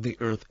 The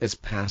Earth is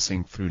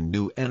passing through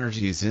new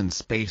energies in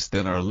space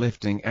that are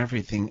lifting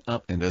everything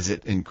up, and as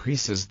it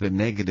increases, the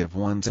negative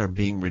ones are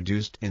being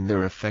reduced in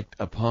their effect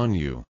upon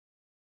you.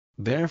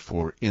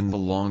 Therefore, in the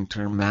long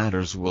term,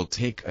 matters will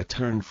take a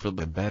turn for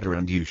the better,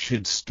 and you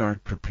should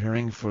start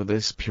preparing for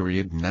this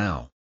period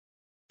now.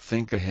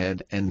 Think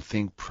ahead and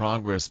think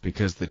progress,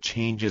 because the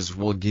changes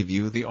will give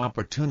you the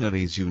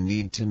opportunities you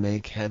need to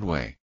make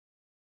headway.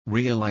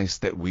 Realize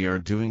that we are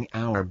doing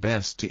our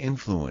best to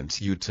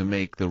influence you to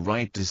make the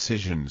right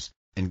decisions,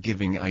 and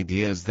giving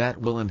ideas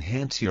that will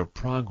enhance your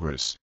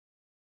progress.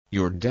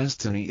 Your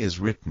destiny is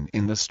written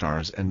in the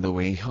stars, and the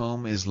way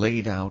home is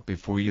laid out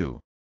before you.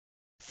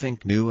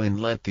 Think new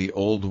and let the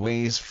old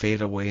ways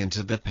fade away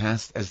into the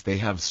past, as they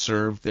have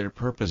served their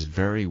purpose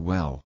very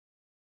well.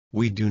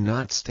 We do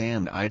not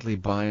stand idly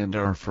by and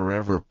are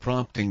forever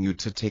prompting you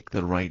to take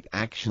the right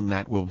action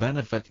that will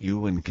benefit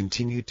you and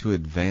continue to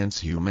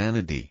advance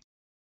humanity.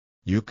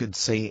 You could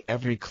say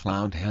every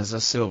cloud has a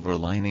silver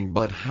lining,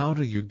 but how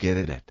do you get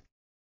it?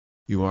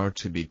 You are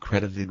to be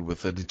credited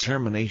with a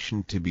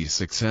determination to be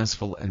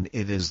successful, and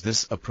it is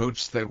this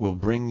approach that will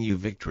bring you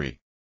victory.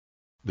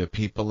 The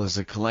people as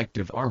a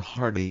collective are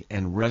hardy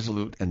and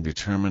resolute and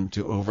determined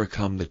to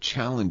overcome the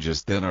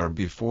challenges that are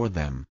before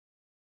them.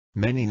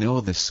 Many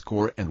know the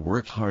score and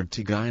work hard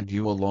to guide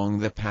you along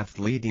the path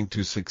leading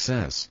to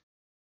success.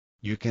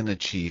 You can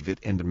achieve it,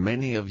 and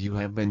many of you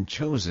have been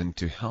chosen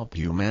to help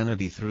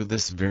humanity through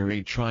this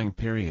very trying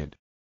period.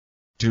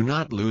 Do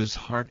not lose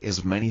heart,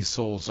 as many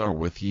souls are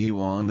with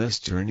you on this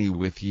journey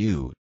with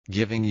you,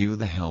 giving you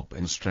the help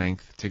and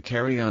strength to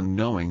carry on,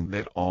 knowing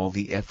that all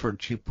the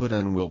effort you put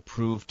in will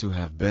prove to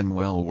have been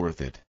well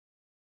worth it.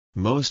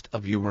 Most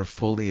of you are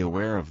fully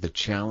aware of the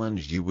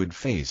challenge you would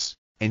face,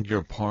 and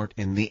your part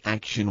in the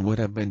action would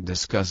have been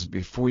discussed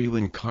before you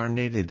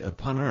incarnated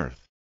upon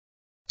Earth.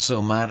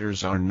 So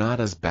matters are not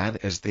as bad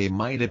as they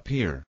might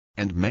appear,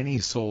 and many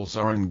souls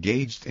are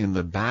engaged in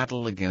the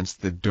battle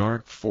against the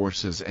dark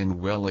forces and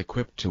well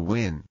equipped to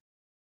win.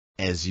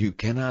 As you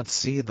cannot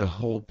see the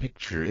whole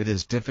picture, it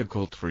is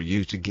difficult for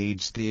you to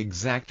gauge the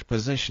exact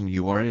position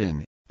you are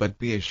in, but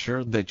be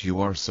assured that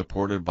you are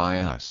supported by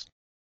us.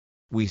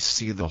 We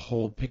see the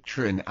whole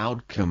picture and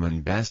outcome,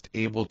 and best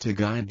able to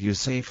guide you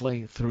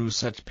safely through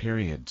such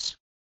periods.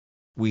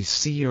 We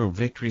see your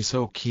victory,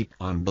 so keep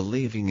on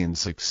believing in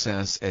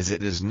success, as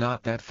it is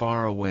not that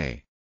far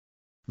away.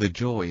 The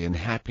joy and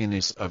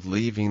happiness of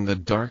leaving the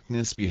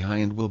darkness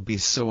behind will be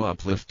so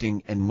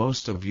uplifting, and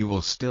most of you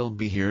will still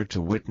be here to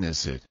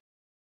witness it.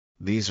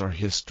 These are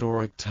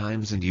historic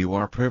times, and you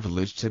are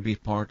privileged to be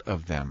part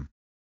of them.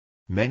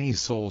 Many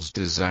souls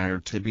desire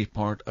to be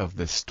part of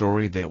the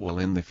story that will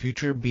in the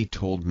future be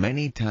told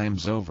many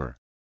times over.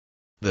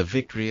 The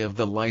victory of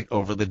the light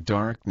over the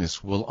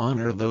darkness will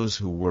honor those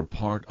who were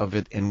part of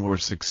it and were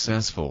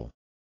successful.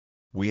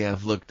 We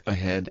have looked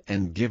ahead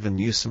and given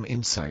you some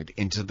insight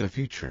into the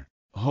future,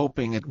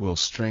 hoping it will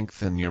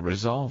strengthen your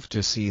resolve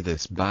to see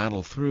this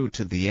battle through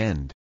to the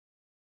end.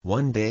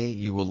 One day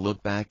you will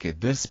look back at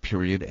this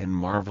period and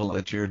marvel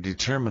at your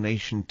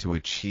determination to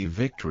achieve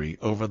victory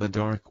over the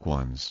dark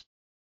ones.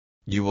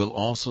 You will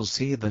also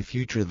see the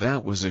future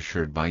that was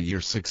assured by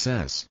your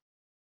success.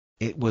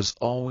 It was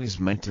always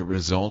meant to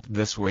result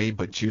this way,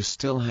 but you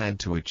still had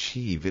to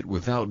achieve it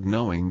without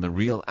knowing the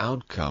real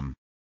outcome.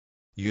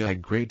 You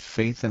had great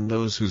faith in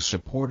those who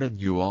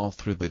supported you all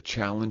through the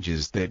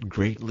challenges that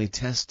greatly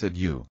tested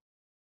you.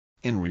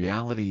 In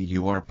reality,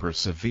 you are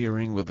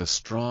persevering with a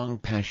strong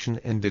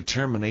passion and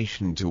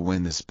determination to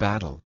win this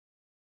battle.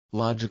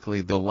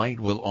 Logically, the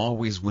light will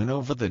always win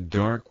over the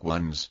dark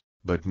ones,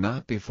 but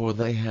not before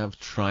they have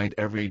tried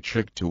every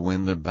trick to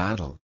win the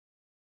battle.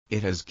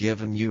 It has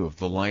given you of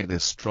the light a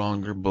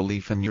stronger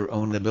belief in your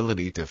own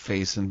ability to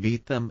face and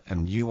beat them,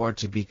 and you are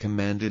to be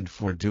commended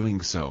for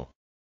doing so.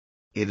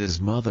 It is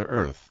Mother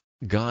Earth,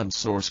 God's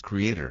Source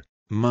Creator,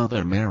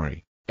 Mother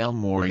Mary, El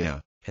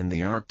Moria, and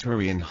the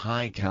Arcturian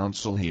High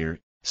Council here,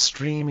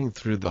 streaming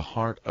through the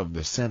heart of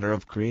the center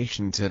of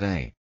creation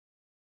today.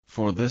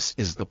 For this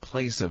is the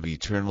place of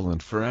eternal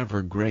and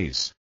forever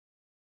grace.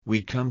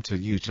 We come to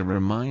you to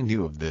remind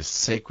you of this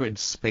sacred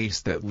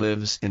space that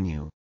lives in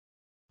you.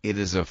 It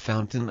is a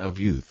fountain of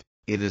youth,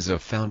 it is a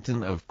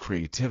fountain of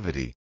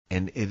creativity,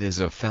 and it is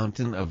a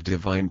fountain of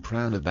divine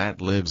prana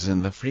that lives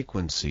in the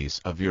frequencies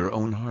of your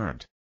own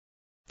heart.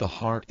 The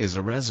heart is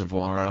a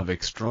reservoir of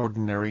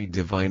extraordinary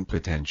divine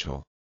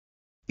potential.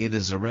 It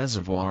is a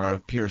reservoir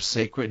of pure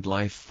sacred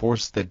life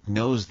force that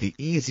knows the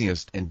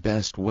easiest and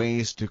best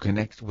ways to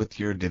connect with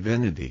your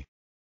divinity.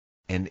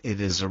 And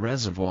it is a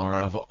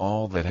reservoir of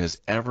all that has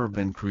ever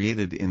been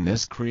created in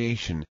this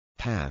creation,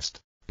 past,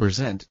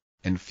 present,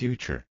 and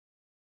future.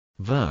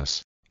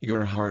 Thus,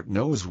 your heart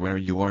knows where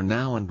you are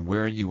now and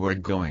where you are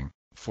going,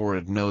 for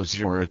it knows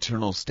your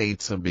eternal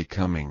states of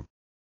becoming.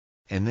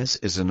 And this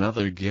is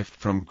another gift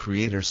from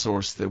Creator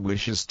Source that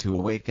wishes to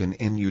awaken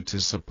in you to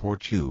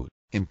support you,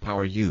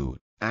 empower you,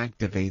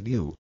 activate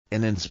you,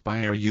 and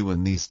inspire you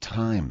in these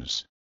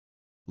times.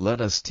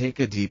 Let us take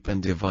a deep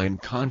and divine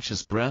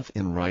conscious breath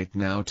in right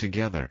now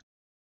together.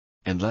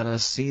 And let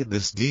us see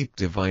this deep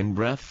divine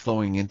breath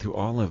flowing into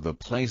all of the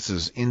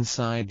places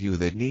inside you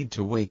that need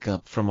to wake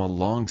up from a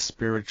long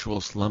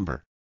spiritual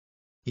slumber.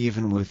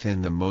 Even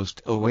within the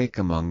most awake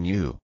among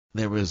you,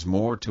 There is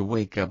more to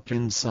wake up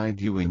inside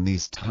you in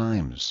these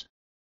times.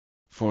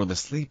 For the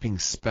sleeping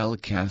spell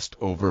cast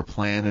over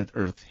planet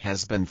Earth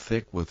has been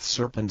thick with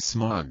serpent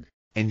smog,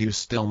 and you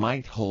still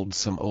might hold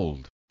some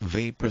old,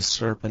 vaporous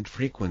serpent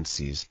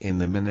frequencies in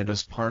the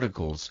minutest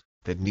particles,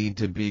 that need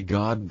to be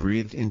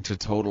God-breathed into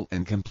total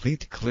and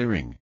complete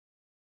clearing.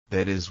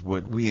 That is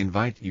what we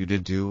invite you to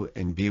do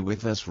and be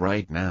with us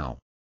right now.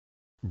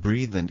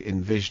 Breathe and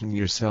envision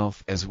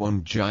yourself as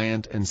one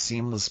giant and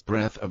seamless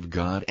breath of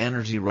God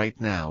energy right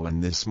now in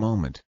this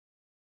moment.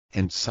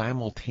 And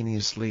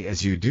simultaneously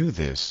as you do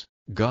this,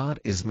 God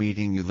is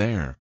meeting you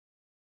there.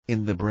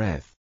 In the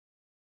breath.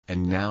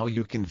 And now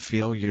you can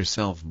feel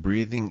yourself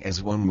breathing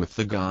as one with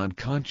the God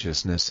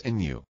consciousness in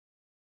you.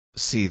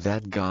 See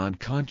that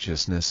God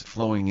consciousness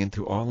flowing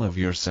into all of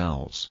your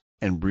cells,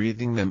 and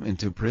breathing them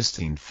into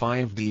pristine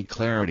 5D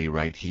clarity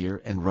right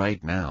here and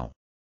right now.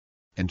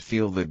 And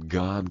feel that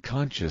God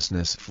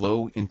consciousness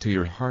flow into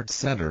your heart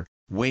center,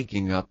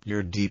 waking up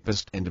your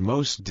deepest and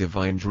most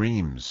divine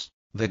dreams,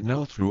 that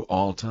know through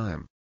all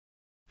time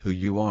who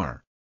you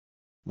are,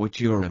 what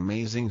your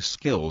amazing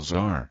skills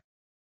are,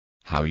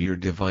 how your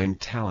divine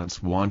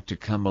talents want to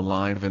come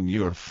alive in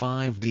your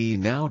 5D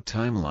now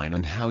timeline,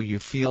 and how you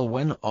feel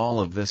when all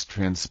of this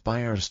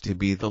transpires to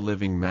be the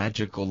living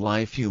magical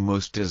life you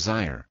most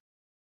desire.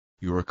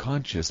 Your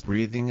conscious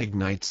breathing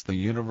ignites the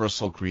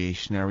universal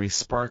creationary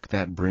spark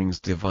that brings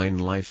divine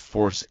life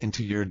force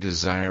into your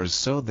desires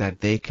so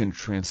that they can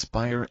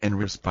transpire and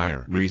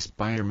respire.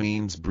 Respire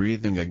means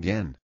breathing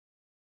again.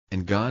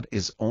 And God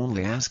is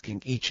only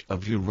asking each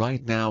of you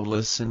right now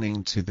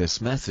listening to this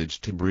message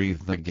to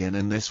breathe again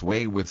in this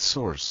way with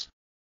Source.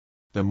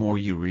 The more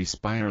you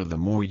respire, the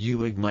more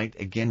you ignite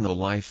again the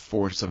life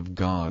force of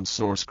God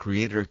Source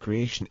Creator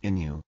creation in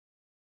you.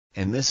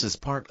 And this is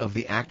part of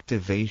the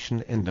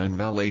activation and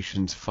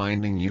unvelations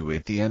finding you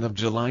at the end of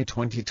July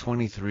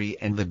 2023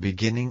 and the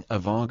beginning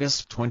of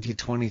August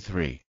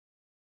 2023.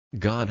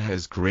 God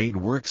has great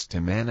works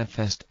to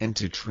manifest and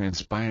to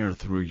transpire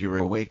through your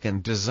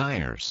awakened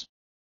desires.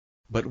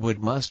 But what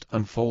must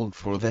unfold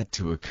for that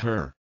to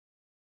occur?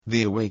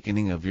 The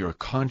awakening of your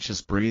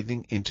conscious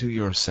breathing into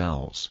your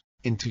cells,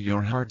 into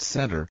your heart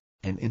center,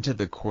 and into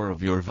the core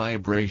of your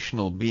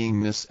vibrational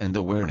beingness and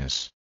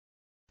awareness.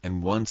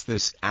 And once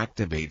this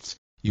activates,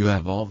 you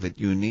have all that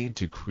you need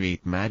to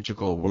create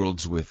magical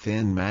worlds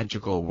within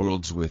magical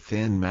worlds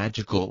within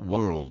magical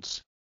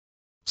worlds.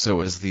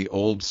 So as the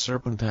old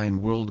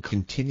serpentine world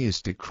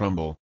continues to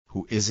crumble,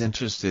 who is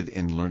interested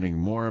in learning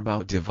more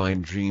about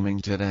divine dreaming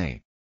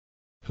today?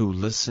 Who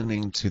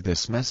listening to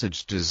this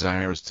message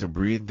desires to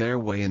breathe their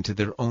way into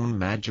their own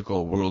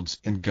magical worlds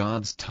in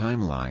God's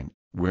timeline,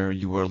 where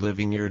you are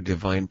living your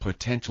divine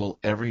potential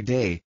every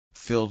day,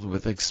 filled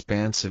with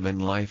expansive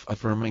and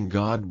life-affirming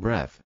God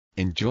breath,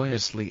 and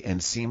joyously and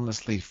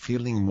seamlessly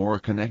feeling more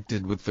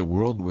connected with the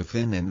world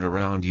within and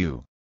around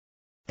you.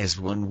 As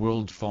one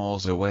world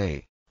falls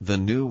away, the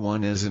new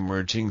one is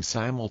emerging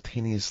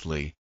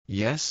simultaneously,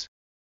 yes?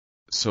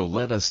 So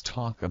let us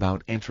talk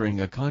about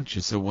entering a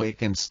conscious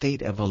awakened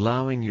state of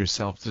allowing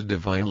yourself to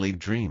divinely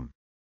dream.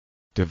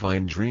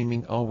 Divine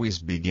dreaming always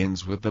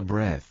begins with the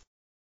breath.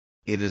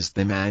 It is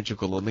the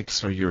magical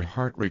elixir your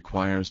heart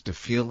requires to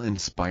feel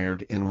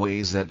inspired in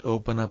ways that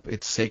open up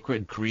its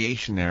sacred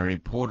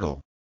creationary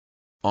portal.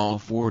 All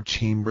four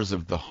chambers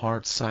of the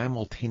heart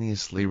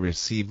simultaneously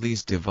receive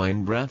these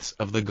divine breaths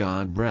of the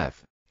God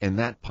breath, and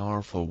that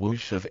powerful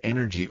whoosh of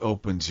energy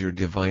opens your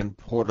divine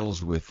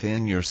portals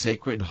within your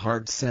sacred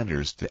heart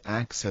centers to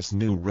access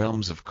new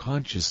realms of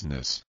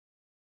consciousness.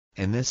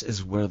 And this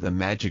is where the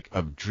magic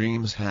of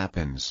dreams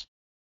happens.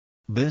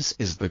 This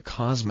is the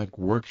cosmic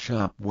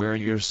workshop where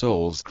your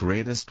soul's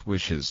greatest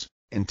wishes,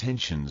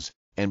 intentions,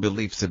 and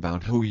beliefs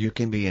about who you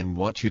can be and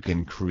what you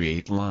can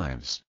create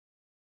lives.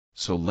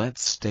 So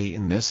let's stay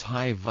in this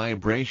high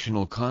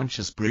vibrational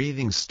conscious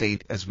breathing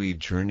state as we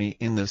journey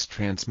in this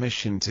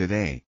transmission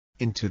today,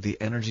 into the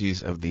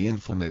energies of the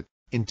infinite,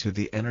 into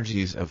the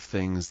energies of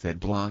things that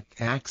block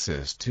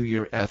access to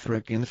your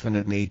etheric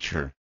infinite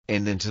nature,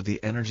 and into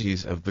the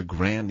energies of the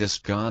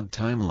grandest God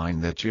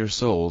timeline that your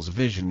soul's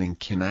visioning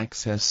can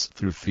access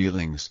through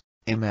feelings,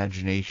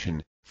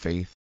 imagination,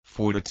 faith,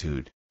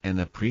 fortitude, and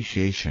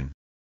appreciation.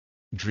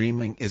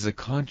 Dreaming is a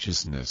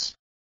consciousness.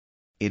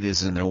 It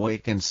is an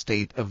awakened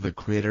state of the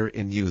Creator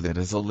in you that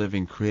is a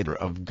living creator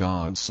of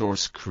God's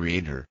Source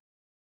Creator.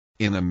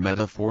 In a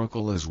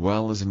metaphorical as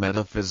well as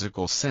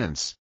metaphysical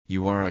sense,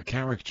 you are a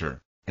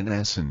character, an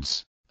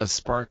essence, a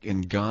spark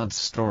in God's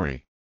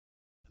story.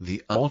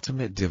 The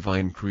ultimate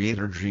divine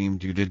creator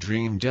dreamed you to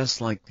dream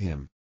just like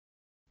him.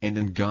 And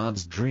in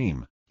God's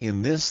dream,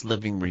 in this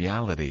living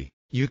reality,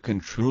 you can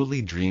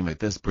truly dream at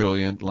this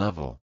brilliant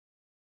level.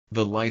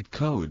 The light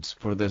codes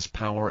for this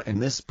power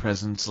and this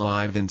presence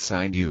live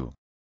inside you.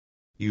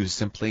 You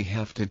simply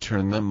have to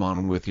turn them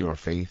on with your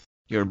faith,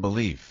 your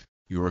belief,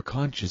 your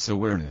conscious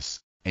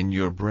awareness, and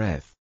your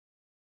breath.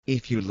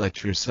 If you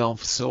let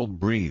yourself soul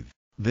breathe,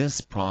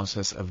 this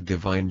process of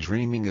divine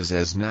dreaming is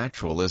as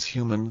natural as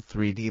human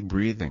 3D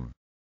breathing.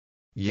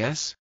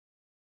 Yes?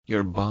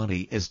 Your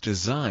body is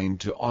designed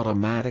to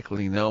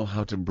automatically know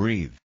how to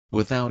breathe,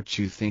 without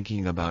you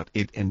thinking about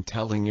it and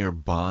telling your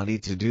body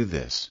to do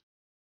this.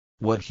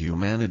 What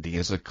humanity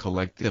as a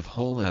collective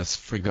whole has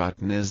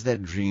forgotten is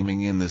that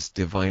dreaming in this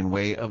divine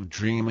way of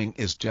dreaming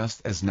is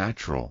just as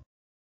natural.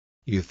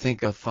 You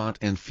think a thought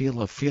and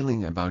feel a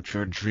feeling about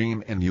your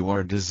dream, and you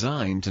are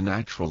designed to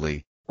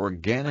naturally,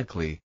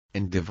 organically,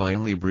 and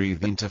divinely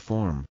breathe into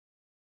form.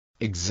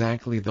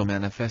 Exactly the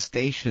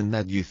manifestation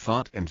that you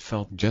thought and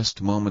felt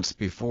just moments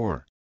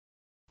before.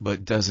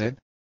 But does it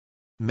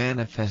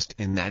manifest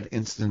in that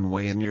instant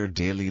way in your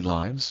daily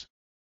lives?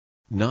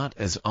 Not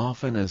as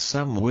often as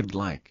some would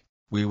like,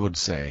 we would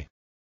say.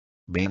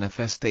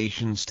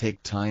 Manifestations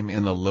take time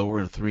in the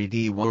lower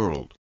 3D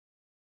world.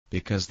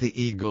 Because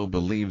the ego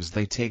believes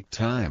they take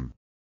time.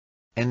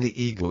 And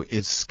the ego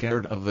is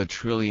scared of the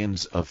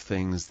trillions of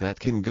things that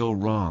can go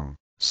wrong,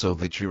 so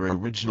that your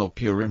original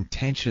pure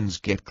intentions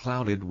get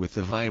clouded with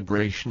the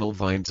vibrational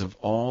vines of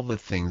all the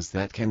things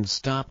that can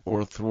stop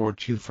or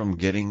thwart you from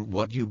getting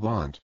what you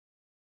want.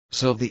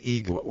 So the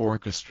ego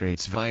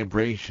orchestrates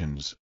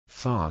vibrations,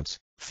 thoughts,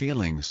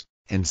 feelings,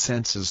 and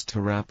senses to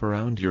wrap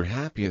around your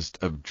happiest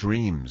of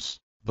dreams,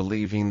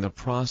 believing the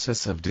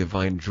process of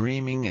divine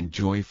dreaming and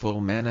joyful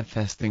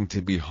manifesting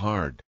to be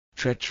hard,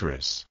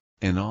 treacherous,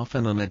 and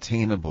often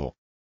unattainable.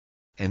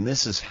 And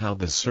this is how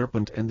the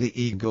serpent and the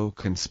ego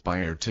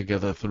conspire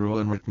together through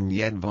unwritten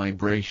yet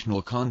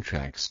vibrational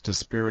contracts to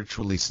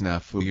spiritually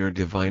snafu your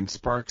divine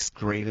spark's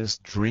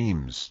greatest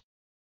dreams.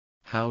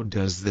 How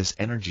does this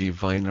energy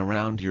vine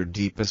around your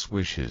deepest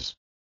wishes?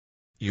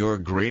 Your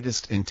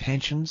greatest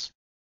intentions?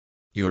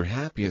 Your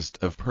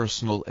happiest of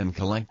personal and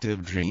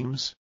collective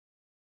dreams?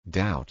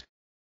 Doubt.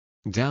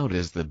 Doubt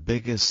is the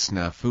biggest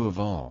snafu of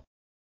all.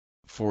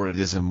 For it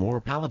is a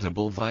more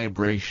palatable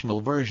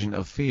vibrational version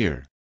of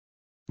fear.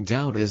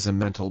 Doubt is a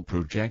mental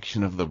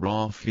projection of the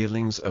raw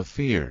feelings of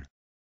fear.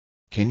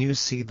 Can you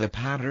see the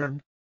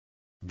pattern?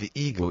 The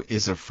ego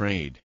is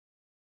afraid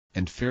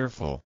and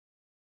fearful.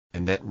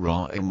 And that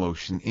raw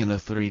emotion in a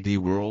 3D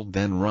world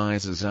then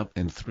rises up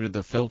and through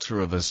the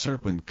filter of a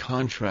serpent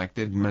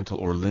contracted mental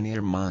or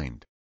linear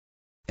mind.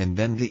 And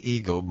then the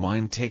ego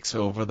mind takes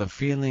over the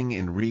feeling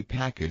and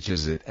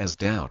repackages it as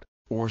doubt,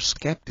 or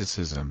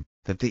skepticism,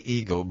 that the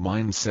ego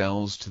mind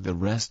sells to the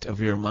rest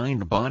of your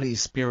mind body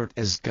spirit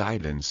as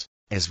guidance,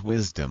 as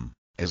wisdom,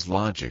 as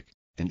logic,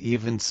 and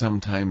even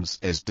sometimes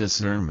as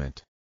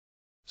discernment.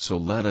 So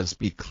let us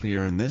be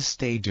clear in this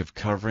stage of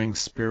covering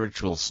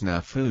spiritual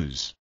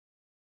snafus.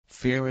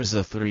 Fear is a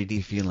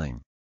 3D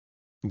feeling.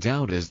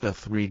 Doubt is the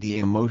 3D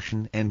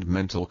emotion and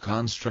mental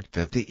construct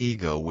that the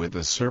ego with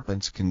the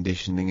serpent's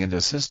conditioning and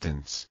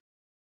assistance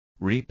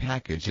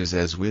repackages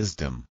as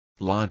wisdom,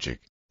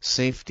 logic,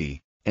 safety,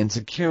 and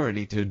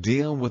security to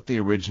deal with the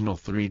original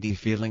 3D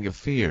feeling of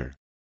fear.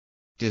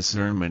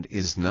 Discernment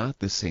is not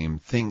the same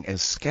thing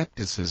as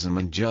skepticism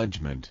and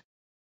judgment.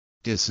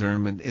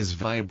 Discernment is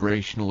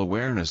vibrational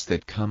awareness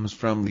that comes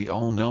from the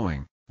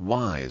all-knowing,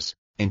 wise,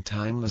 and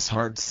timeless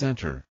heart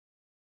center.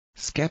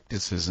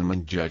 Skepticism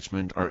and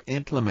judgment are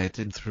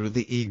implemented through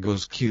the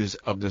ego's cues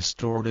of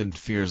distorted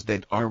fears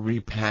that are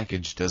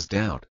repackaged as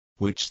doubt,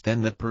 which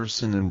then the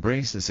person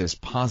embraces as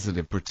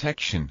positive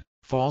protection,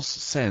 false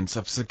sense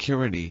of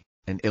security,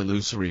 and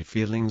illusory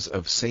feelings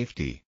of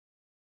safety.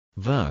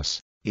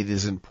 Thus, it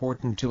is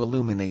important to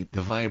illuminate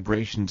the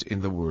vibrations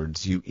in the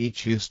words you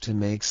each use to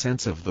make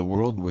sense of the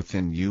world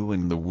within you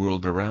and the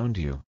world around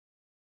you.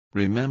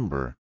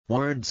 Remember,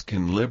 words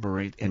can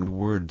liberate and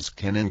words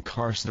can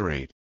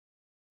incarcerate.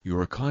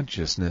 Your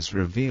consciousness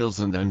reveals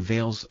and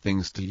unveils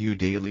things to you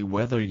daily,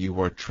 whether you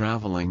are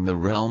traveling the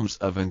realms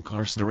of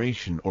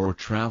incarceration or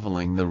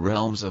traveling the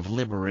realms of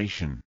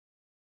liberation.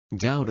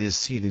 Doubt is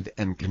seated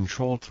and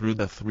controlled through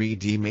the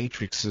 3D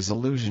matrix's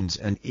illusions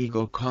and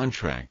ego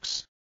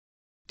contracts.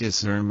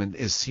 Discernment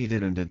is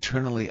seated and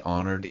eternally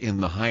honored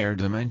in the higher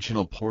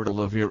dimensional portal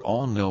of your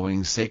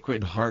all-knowing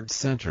sacred heart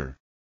center.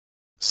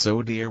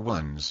 So dear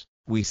ones,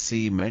 we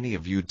see many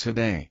of you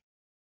today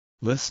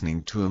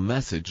listening to a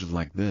message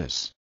like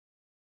this,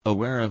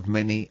 aware of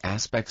many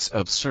aspects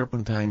of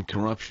serpentine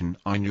corruption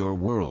on your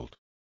world.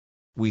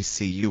 We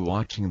see you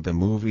watching the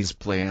movies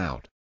play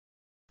out,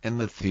 and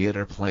the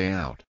theater play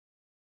out.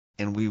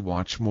 And we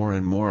watch more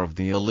and more of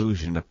the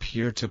illusion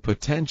appear to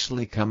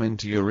potentially come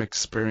into your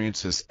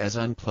experiences as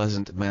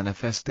unpleasant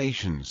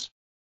manifestations.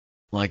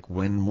 Like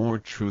when more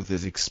truth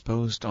is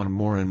exposed on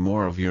more and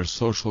more of your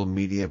social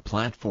media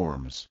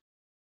platforms,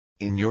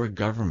 in your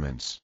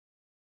governments,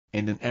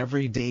 and in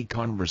everyday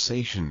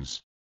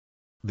conversations.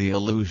 The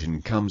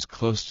illusion comes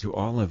close to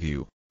all of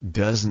you,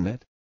 doesn't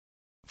it?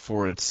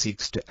 For it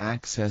seeks to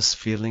access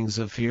feelings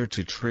of fear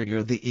to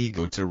trigger the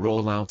ego to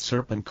roll out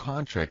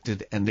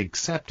serpent-contracted and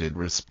accepted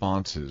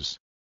responses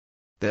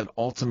that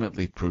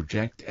ultimately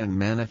project and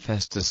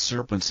manifest a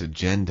serpent's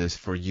agendas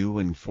for you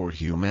and for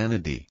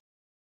humanity,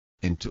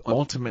 and to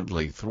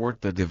ultimately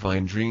thwart the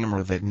divine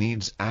dreamer that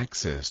needs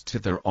access to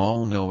their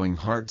all-knowing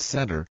heart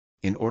center,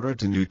 in order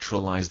to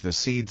neutralize the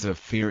seeds of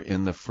fear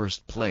in the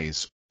first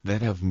place,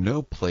 that have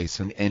no place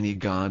in any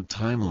God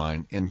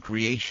timeline in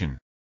creation.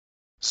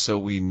 So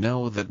we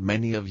know that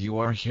many of you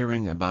are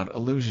hearing about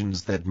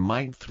illusions that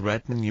might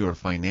threaten your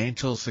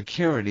financial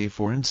security,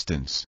 for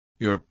instance,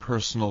 your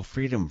personal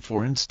freedom,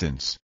 for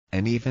instance,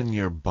 and even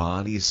your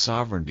body's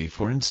sovereignty,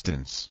 for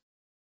instance.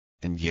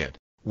 And yet,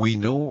 we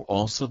know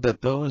also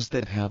that those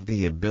that have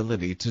the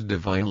ability to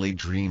divinely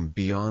dream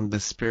beyond the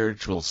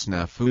spiritual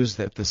snafus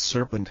that the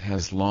serpent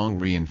has long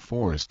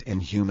reinforced in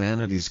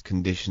humanity's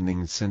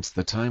conditioning since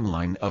the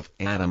timeline of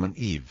Adam and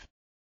Eve.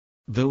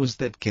 Those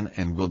that can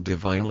and will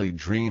divinely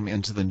dream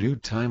into the new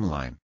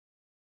timeline.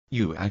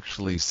 You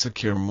actually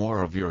secure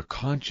more of your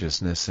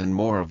consciousness and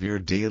more of your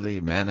daily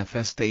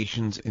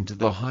manifestations into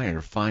the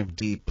higher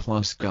 5D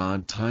plus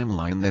God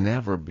timeline than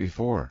ever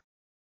before.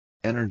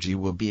 Energy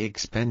will be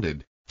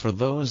expended, for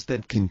those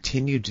that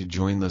continue to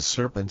join the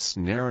serpent's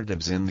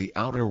narratives in the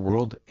outer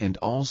world and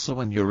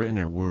also in your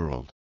inner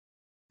world.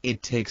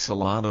 It takes a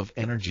lot of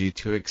energy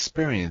to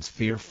experience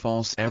fear,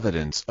 false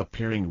evidence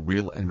appearing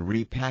real, and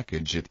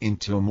repackage it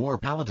into a more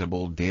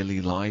palatable daily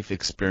life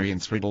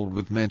experience riddled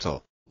with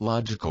mental,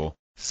 logical,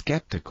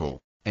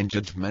 skeptical, and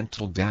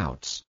judgmental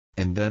doubts,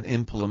 and then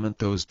implement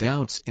those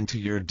doubts into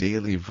your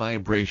daily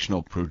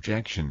vibrational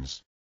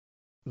projections.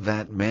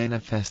 That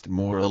manifest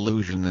more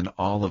illusion than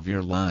all of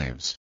your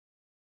lives.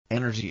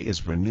 Energy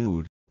is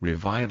renewed,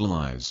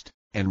 revitalized,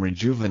 and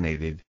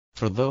rejuvenated,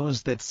 for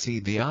those that see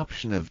the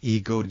option of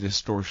ego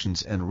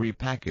distortions and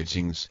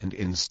repackagings and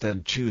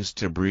instead choose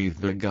to breathe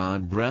the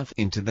God breath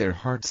into their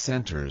heart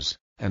centers,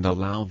 and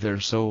allow their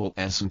soul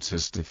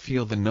essences to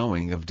feel the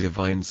knowing of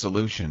divine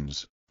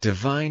solutions,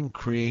 divine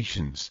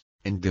creations,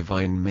 and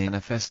divine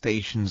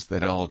manifestations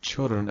that all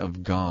children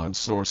of God's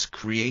source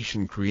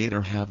creation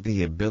creator have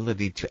the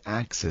ability to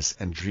access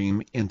and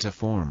dream into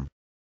form.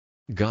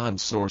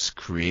 God's source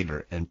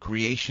creator and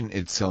creation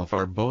itself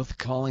are both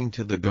calling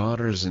to the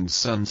daughters and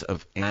sons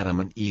of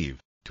Adam and Eve,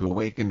 to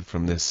awaken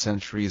from this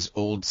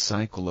centuries-old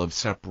cycle of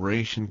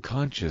separation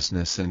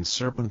consciousness and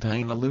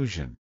serpentine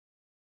illusion.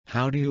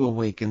 How do you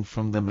awaken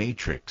from the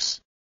matrix?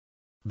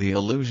 The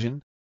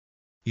illusion?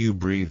 You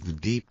breathe the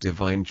deep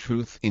divine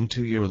truth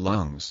into your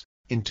lungs,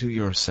 into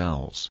your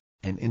cells,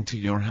 and into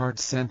your heart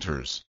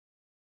centers.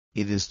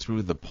 It is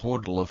through the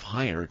portal of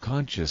higher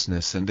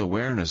consciousness and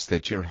awareness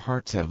that your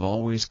hearts have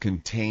always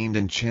contained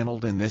and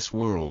channeled in this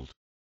world,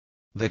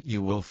 that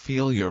you will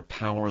feel your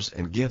powers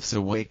and gifts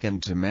awaken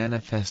to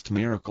manifest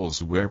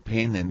miracles where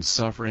pain and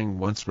suffering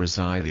once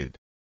resided.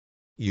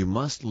 You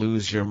must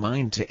lose your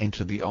mind to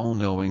enter the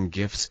all-knowing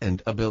gifts and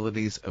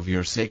abilities of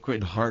your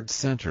sacred heart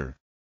center.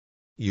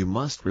 You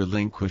must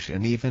relinquish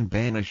and even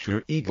banish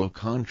your ego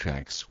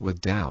contracts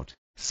with doubt,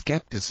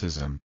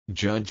 skepticism,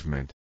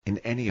 judgment, and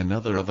any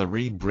another other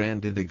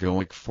rebranded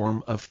egoic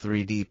form of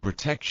 3D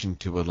protection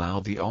to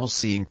allow the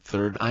all-seeing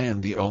third eye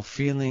and the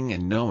all-feeling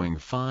and knowing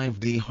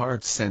 5D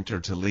heart center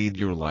to lead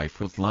your life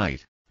with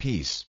light,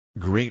 peace,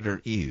 greater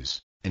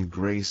ease, and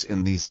grace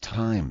in these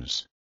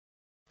times.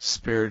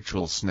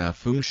 Spiritual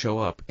snafu show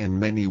up in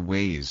many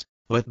ways,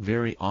 but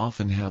very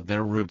often have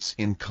their roots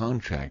in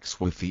contracts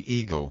with the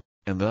ego,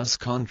 and thus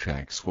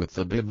contracts with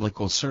the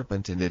biblical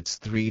serpent in its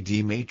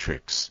 3D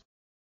matrix.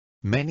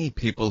 Many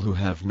people who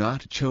have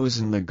not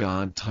chosen the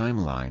God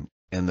timeline,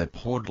 and the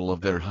portal of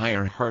their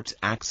higher heart's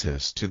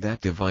access to that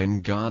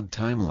divine God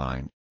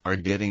timeline, are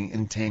getting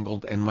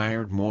entangled and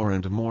mired more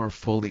and more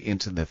fully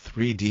into the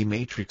 3D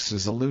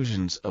matrix's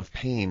illusions of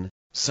pain,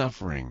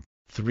 suffering,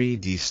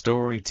 3D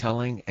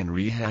storytelling and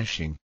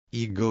rehashing,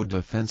 ego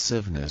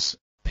defensiveness,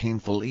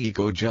 painful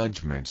ego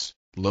judgments,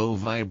 low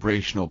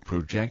vibrational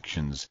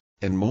projections,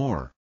 and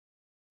more.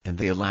 And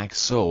they lack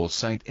soul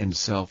sight and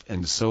self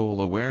and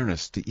soul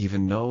awareness to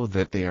even know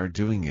that they are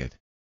doing it.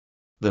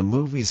 The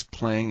movies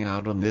playing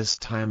out on this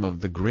time of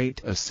the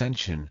Great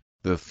Ascension,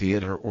 the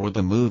theater or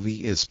the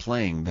movie is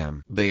playing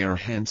them. They are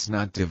hence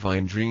not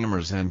divine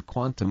dreamers and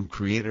quantum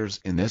creators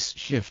in this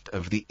shift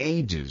of the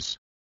ages.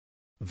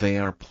 They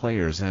are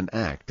players and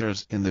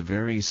actors in the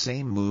very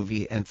same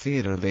movie and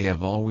theater they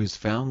have always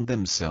found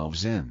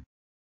themselves in.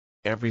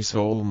 Every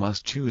soul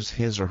must choose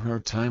his or her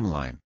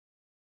timeline.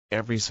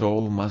 Every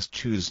soul must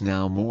choose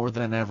now more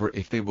than ever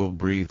if they will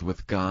breathe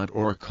with God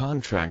or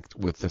contract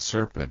with the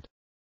serpent.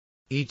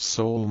 Each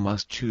soul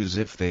must choose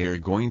if they are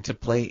going to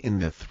play in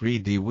the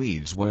 3D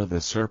weeds where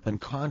the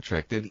serpent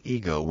contracted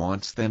ego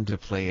wants them to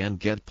play and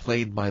get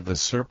played by the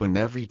serpent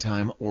every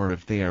time, or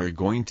if they are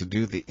going to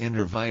do the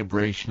inner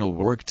vibrational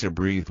work to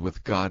breathe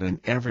with God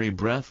in every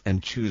breath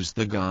and choose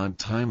the God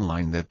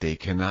timeline that they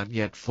cannot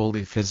yet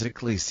fully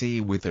physically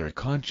see with their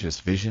conscious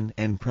vision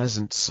and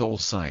present soul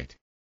sight.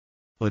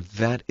 But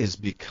that is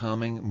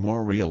becoming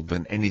more real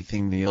than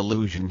anything the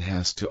illusion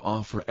has to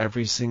offer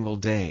every single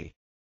day.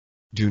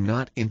 Do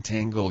not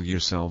entangle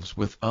yourselves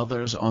with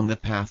others on the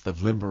path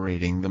of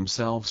liberating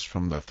themselves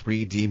from the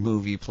 3D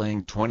movie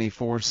playing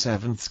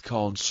 24/7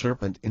 called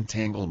Serpent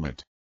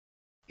Entanglement.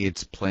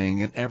 It's playing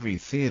in every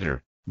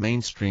theater,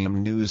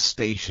 mainstream news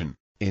station,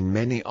 in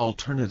many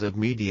alternative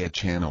media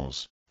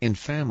channels, in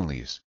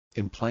families,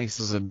 in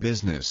places of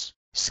business,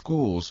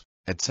 schools,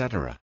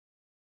 etc.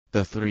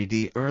 The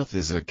 3D Earth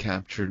is a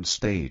captured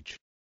stage.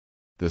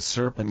 The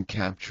serpent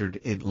captured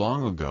it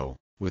long ago,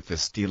 with the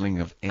stealing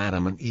of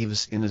Adam and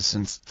Eve's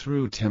innocence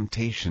through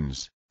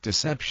temptations,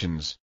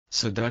 deceptions,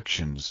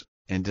 seductions,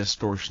 and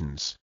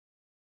distortions.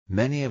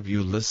 Many of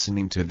you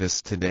listening to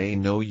this today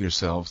know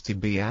yourselves to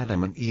be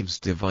Adam and Eve's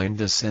divine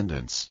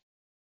descendants.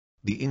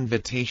 The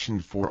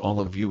invitation for all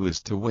of you is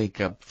to wake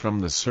up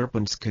from the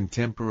serpent's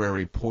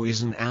contemporary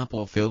poison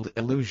apple-filled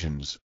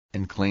illusions,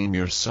 and claim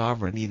your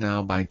sovereignty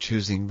now by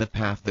choosing the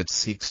path that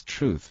seeks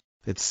truth,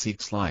 that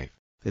seeks life,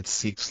 that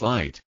seeks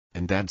light,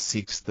 and that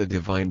seeks the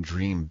divine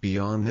dream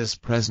beyond this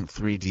present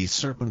 3D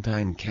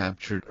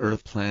serpentine-captured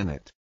Earth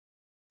planet.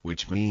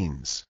 Which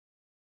means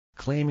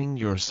claiming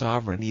your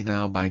sovereignty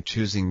now by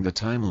choosing the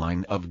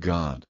timeline of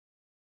God.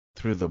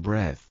 Through the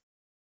breath.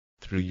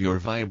 Through your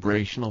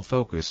vibrational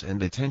focus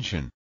and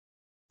attention.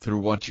 Through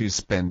what you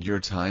spend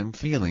your time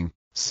feeling,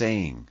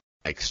 saying,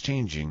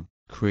 exchanging,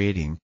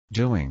 creating,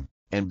 doing,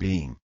 and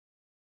being.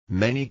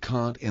 Many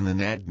caught in the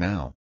net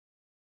now,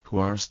 who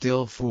are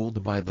still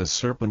fooled by the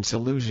serpent's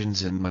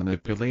illusions and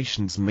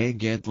manipulations, may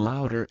get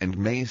louder and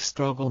may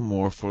struggle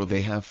more, for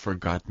they have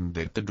forgotten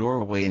that the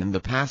doorway and the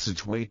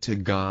passageway to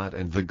God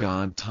and the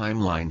God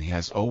timeline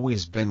has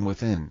always been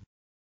within.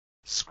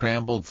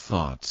 Scrambled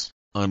thoughts,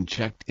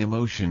 unchecked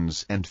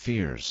emotions and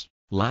fears,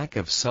 lack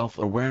of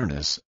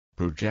self-awareness,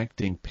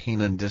 projecting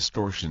pain and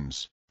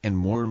distortions, and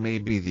more may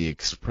be the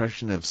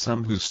expression of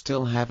some who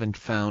still haven't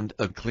found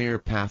a clear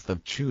path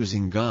of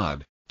choosing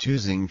God,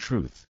 choosing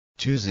truth,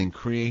 choosing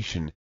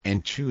creation,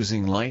 and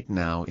choosing light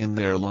now in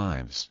their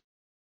lives.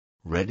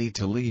 Ready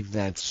to leave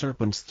that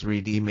serpent's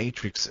 3D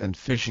matrix and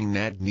fishing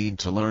net, need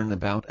to learn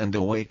about and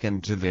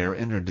awaken to their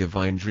inner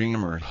divine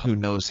dreamer who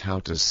knows how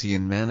to see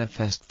and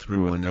manifest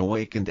through an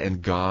awakened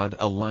and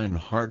God-aligned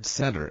heart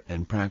center,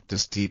 and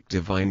practice deep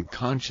divine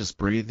conscious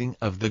breathing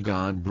of the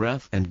God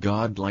breath and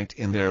God light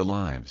in their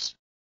lives.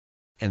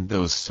 And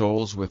those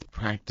souls with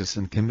practice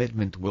and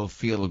commitment will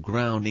feel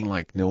grounding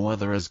like no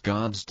other as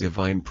God's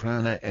divine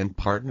prana and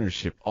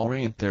partnership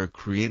orient their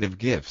creative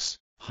gifts,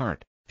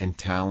 heart, and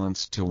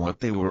talents to what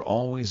they were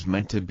always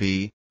meant to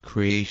be,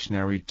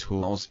 creationary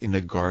tools in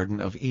a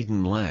Garden of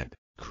Eden, led,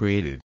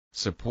 created,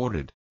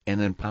 supported, and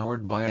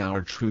empowered by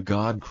our true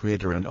God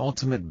Creator and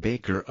ultimate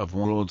Baker of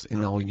worlds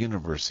in all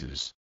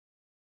universes.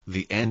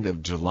 The end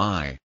of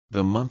July,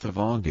 the month of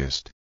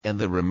August, and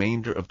the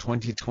remainder of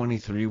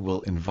 2023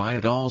 will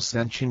invite all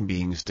sentient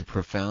beings to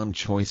profound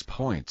choice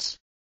points.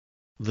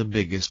 The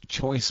biggest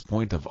choice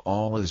point of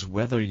all is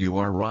whether you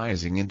are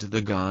rising into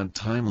the God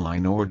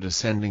timeline or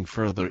descending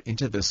further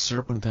into the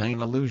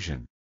serpentine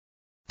illusion.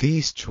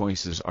 These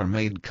choices are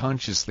made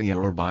consciously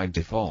or by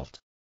default.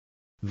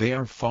 They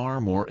are far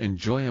more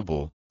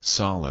enjoyable,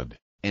 solid,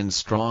 and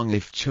strong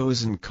if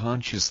chosen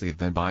consciously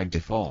than by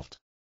default.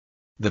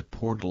 The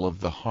portal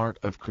of the heart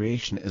of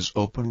creation is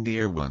open,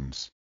 dear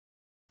ones.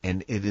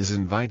 And it is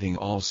inviting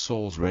all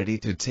souls ready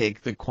to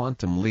take the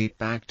quantum leap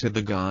back to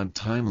the God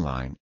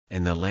timeline,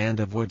 and the land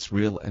of what's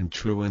real and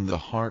true in the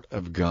heart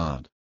of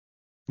God.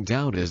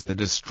 Doubt is the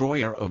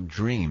destroyer of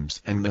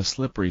dreams and the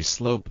slippery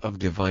slope of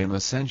divine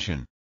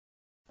ascension.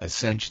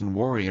 Ascension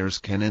warriors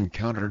can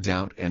encounter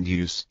doubt and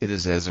use it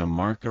as a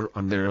marker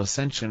on their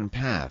ascension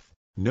path,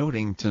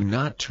 noting to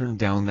not turn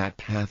down that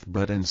path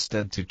but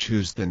instead to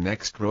choose the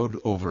next road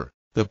over,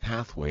 the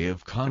pathway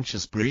of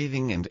conscious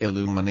breathing and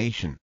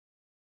illumination.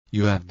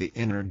 You have the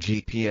inner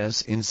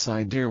GPS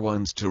inside, dear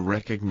ones, to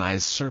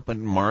recognize serpent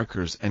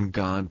markers and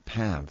God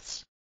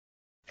paths.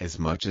 As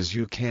much as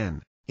you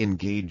can,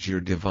 engage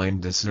your divine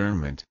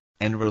discernment,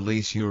 and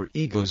release your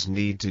ego's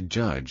need to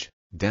judge,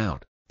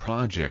 doubt,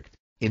 project,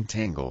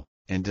 entangle,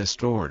 and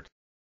distort.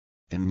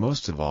 And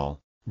most of all,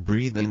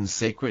 breathe in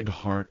sacred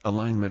heart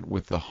alignment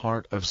with the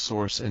heart of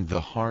Source and the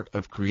heart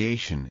of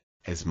creation,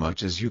 as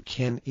much as you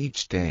can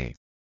each day.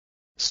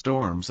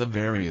 Storms of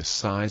various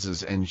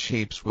sizes and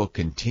shapes will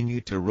continue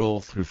to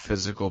roll through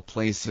physical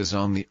places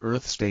on the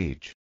Earth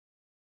stage.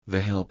 The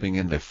helping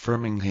and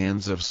affirming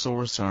hands of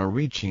Source are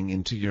reaching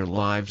into your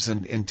lives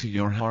and into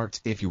your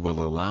hearts if you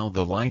will allow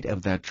the light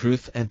of that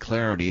truth and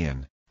clarity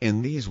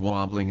in these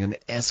wobbling and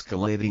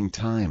escalating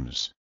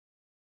times.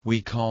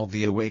 We call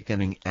the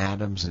awakening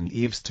Adams and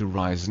Eves to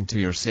rise into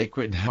your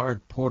sacred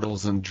heart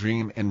portals and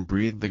dream and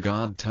breathe the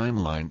God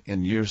timeline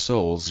in your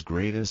soul's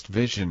greatest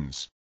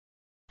visions.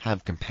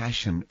 Have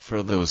compassion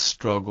for those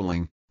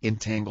struggling,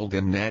 entangled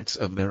in nets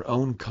of their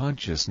own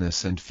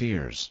consciousness and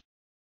fears.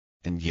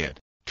 And yet,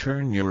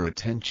 turn your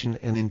attention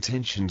and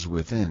intentions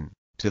within,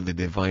 to the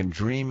divine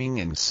dreaming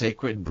and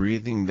sacred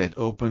breathing that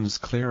opens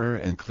clearer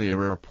and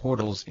clearer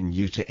portals in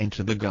you to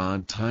enter the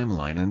God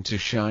timeline and to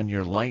shine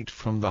your light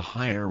from the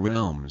higher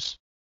realms.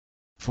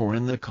 For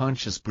in the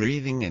conscious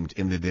breathing and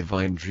in the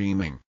divine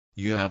dreaming,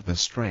 you have the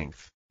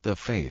strength, the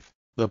faith,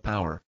 the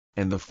power,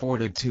 and the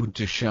fortitude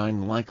to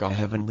shine like a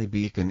heavenly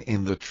beacon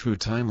in the true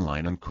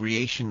timeline and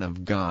creation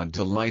of God,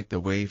 to light the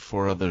way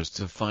for others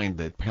to find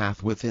that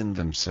path within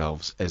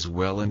themselves as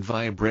well and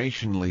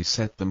vibrationally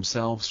set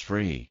themselves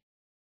free.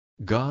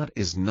 God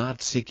is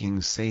not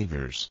seeking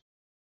saviors.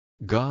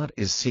 God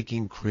is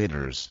seeking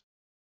creators.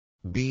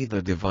 Be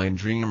the divine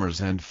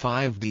dreamers and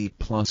 5D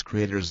plus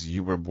creators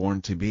you were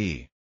born to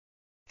be.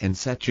 And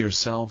set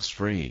yourselves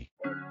free.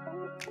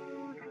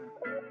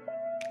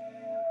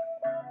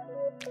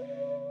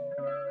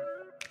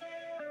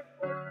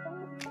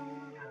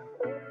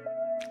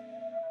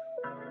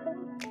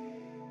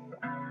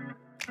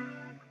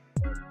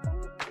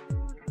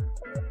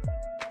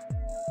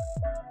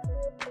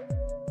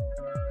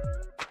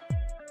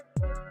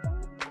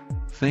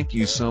 Thank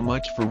you so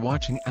much for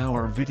watching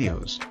our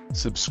videos,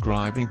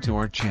 subscribing to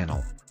our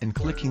channel, and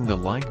clicking the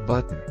like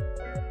button.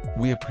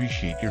 We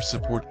appreciate your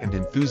support and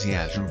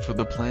enthusiasm for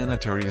the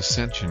planetary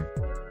ascension.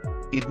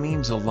 It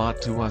means a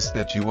lot to us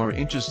that you are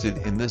interested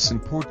in this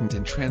important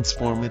and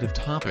transformative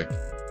topic.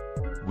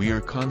 We are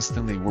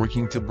constantly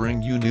working to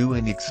bring you new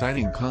and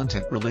exciting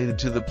content related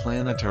to the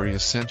planetary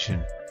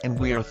ascension, and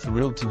we are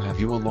thrilled to have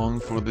you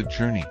along for the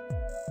journey.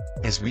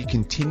 As we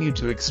continue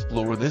to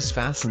explore this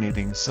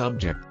fascinating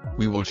subject,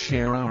 we will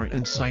share our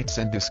insights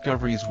and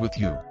discoveries with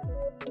you.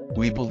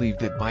 We believe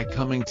that by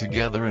coming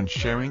together and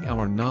sharing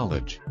our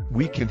knowledge,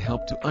 we can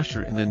help to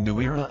usher in a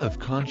new era of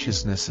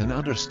consciousness and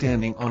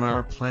understanding on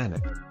our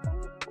planet.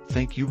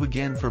 Thank you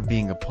again for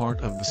being a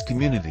part of this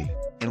community,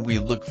 and we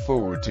look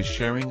forward to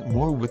sharing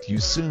more with you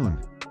soon.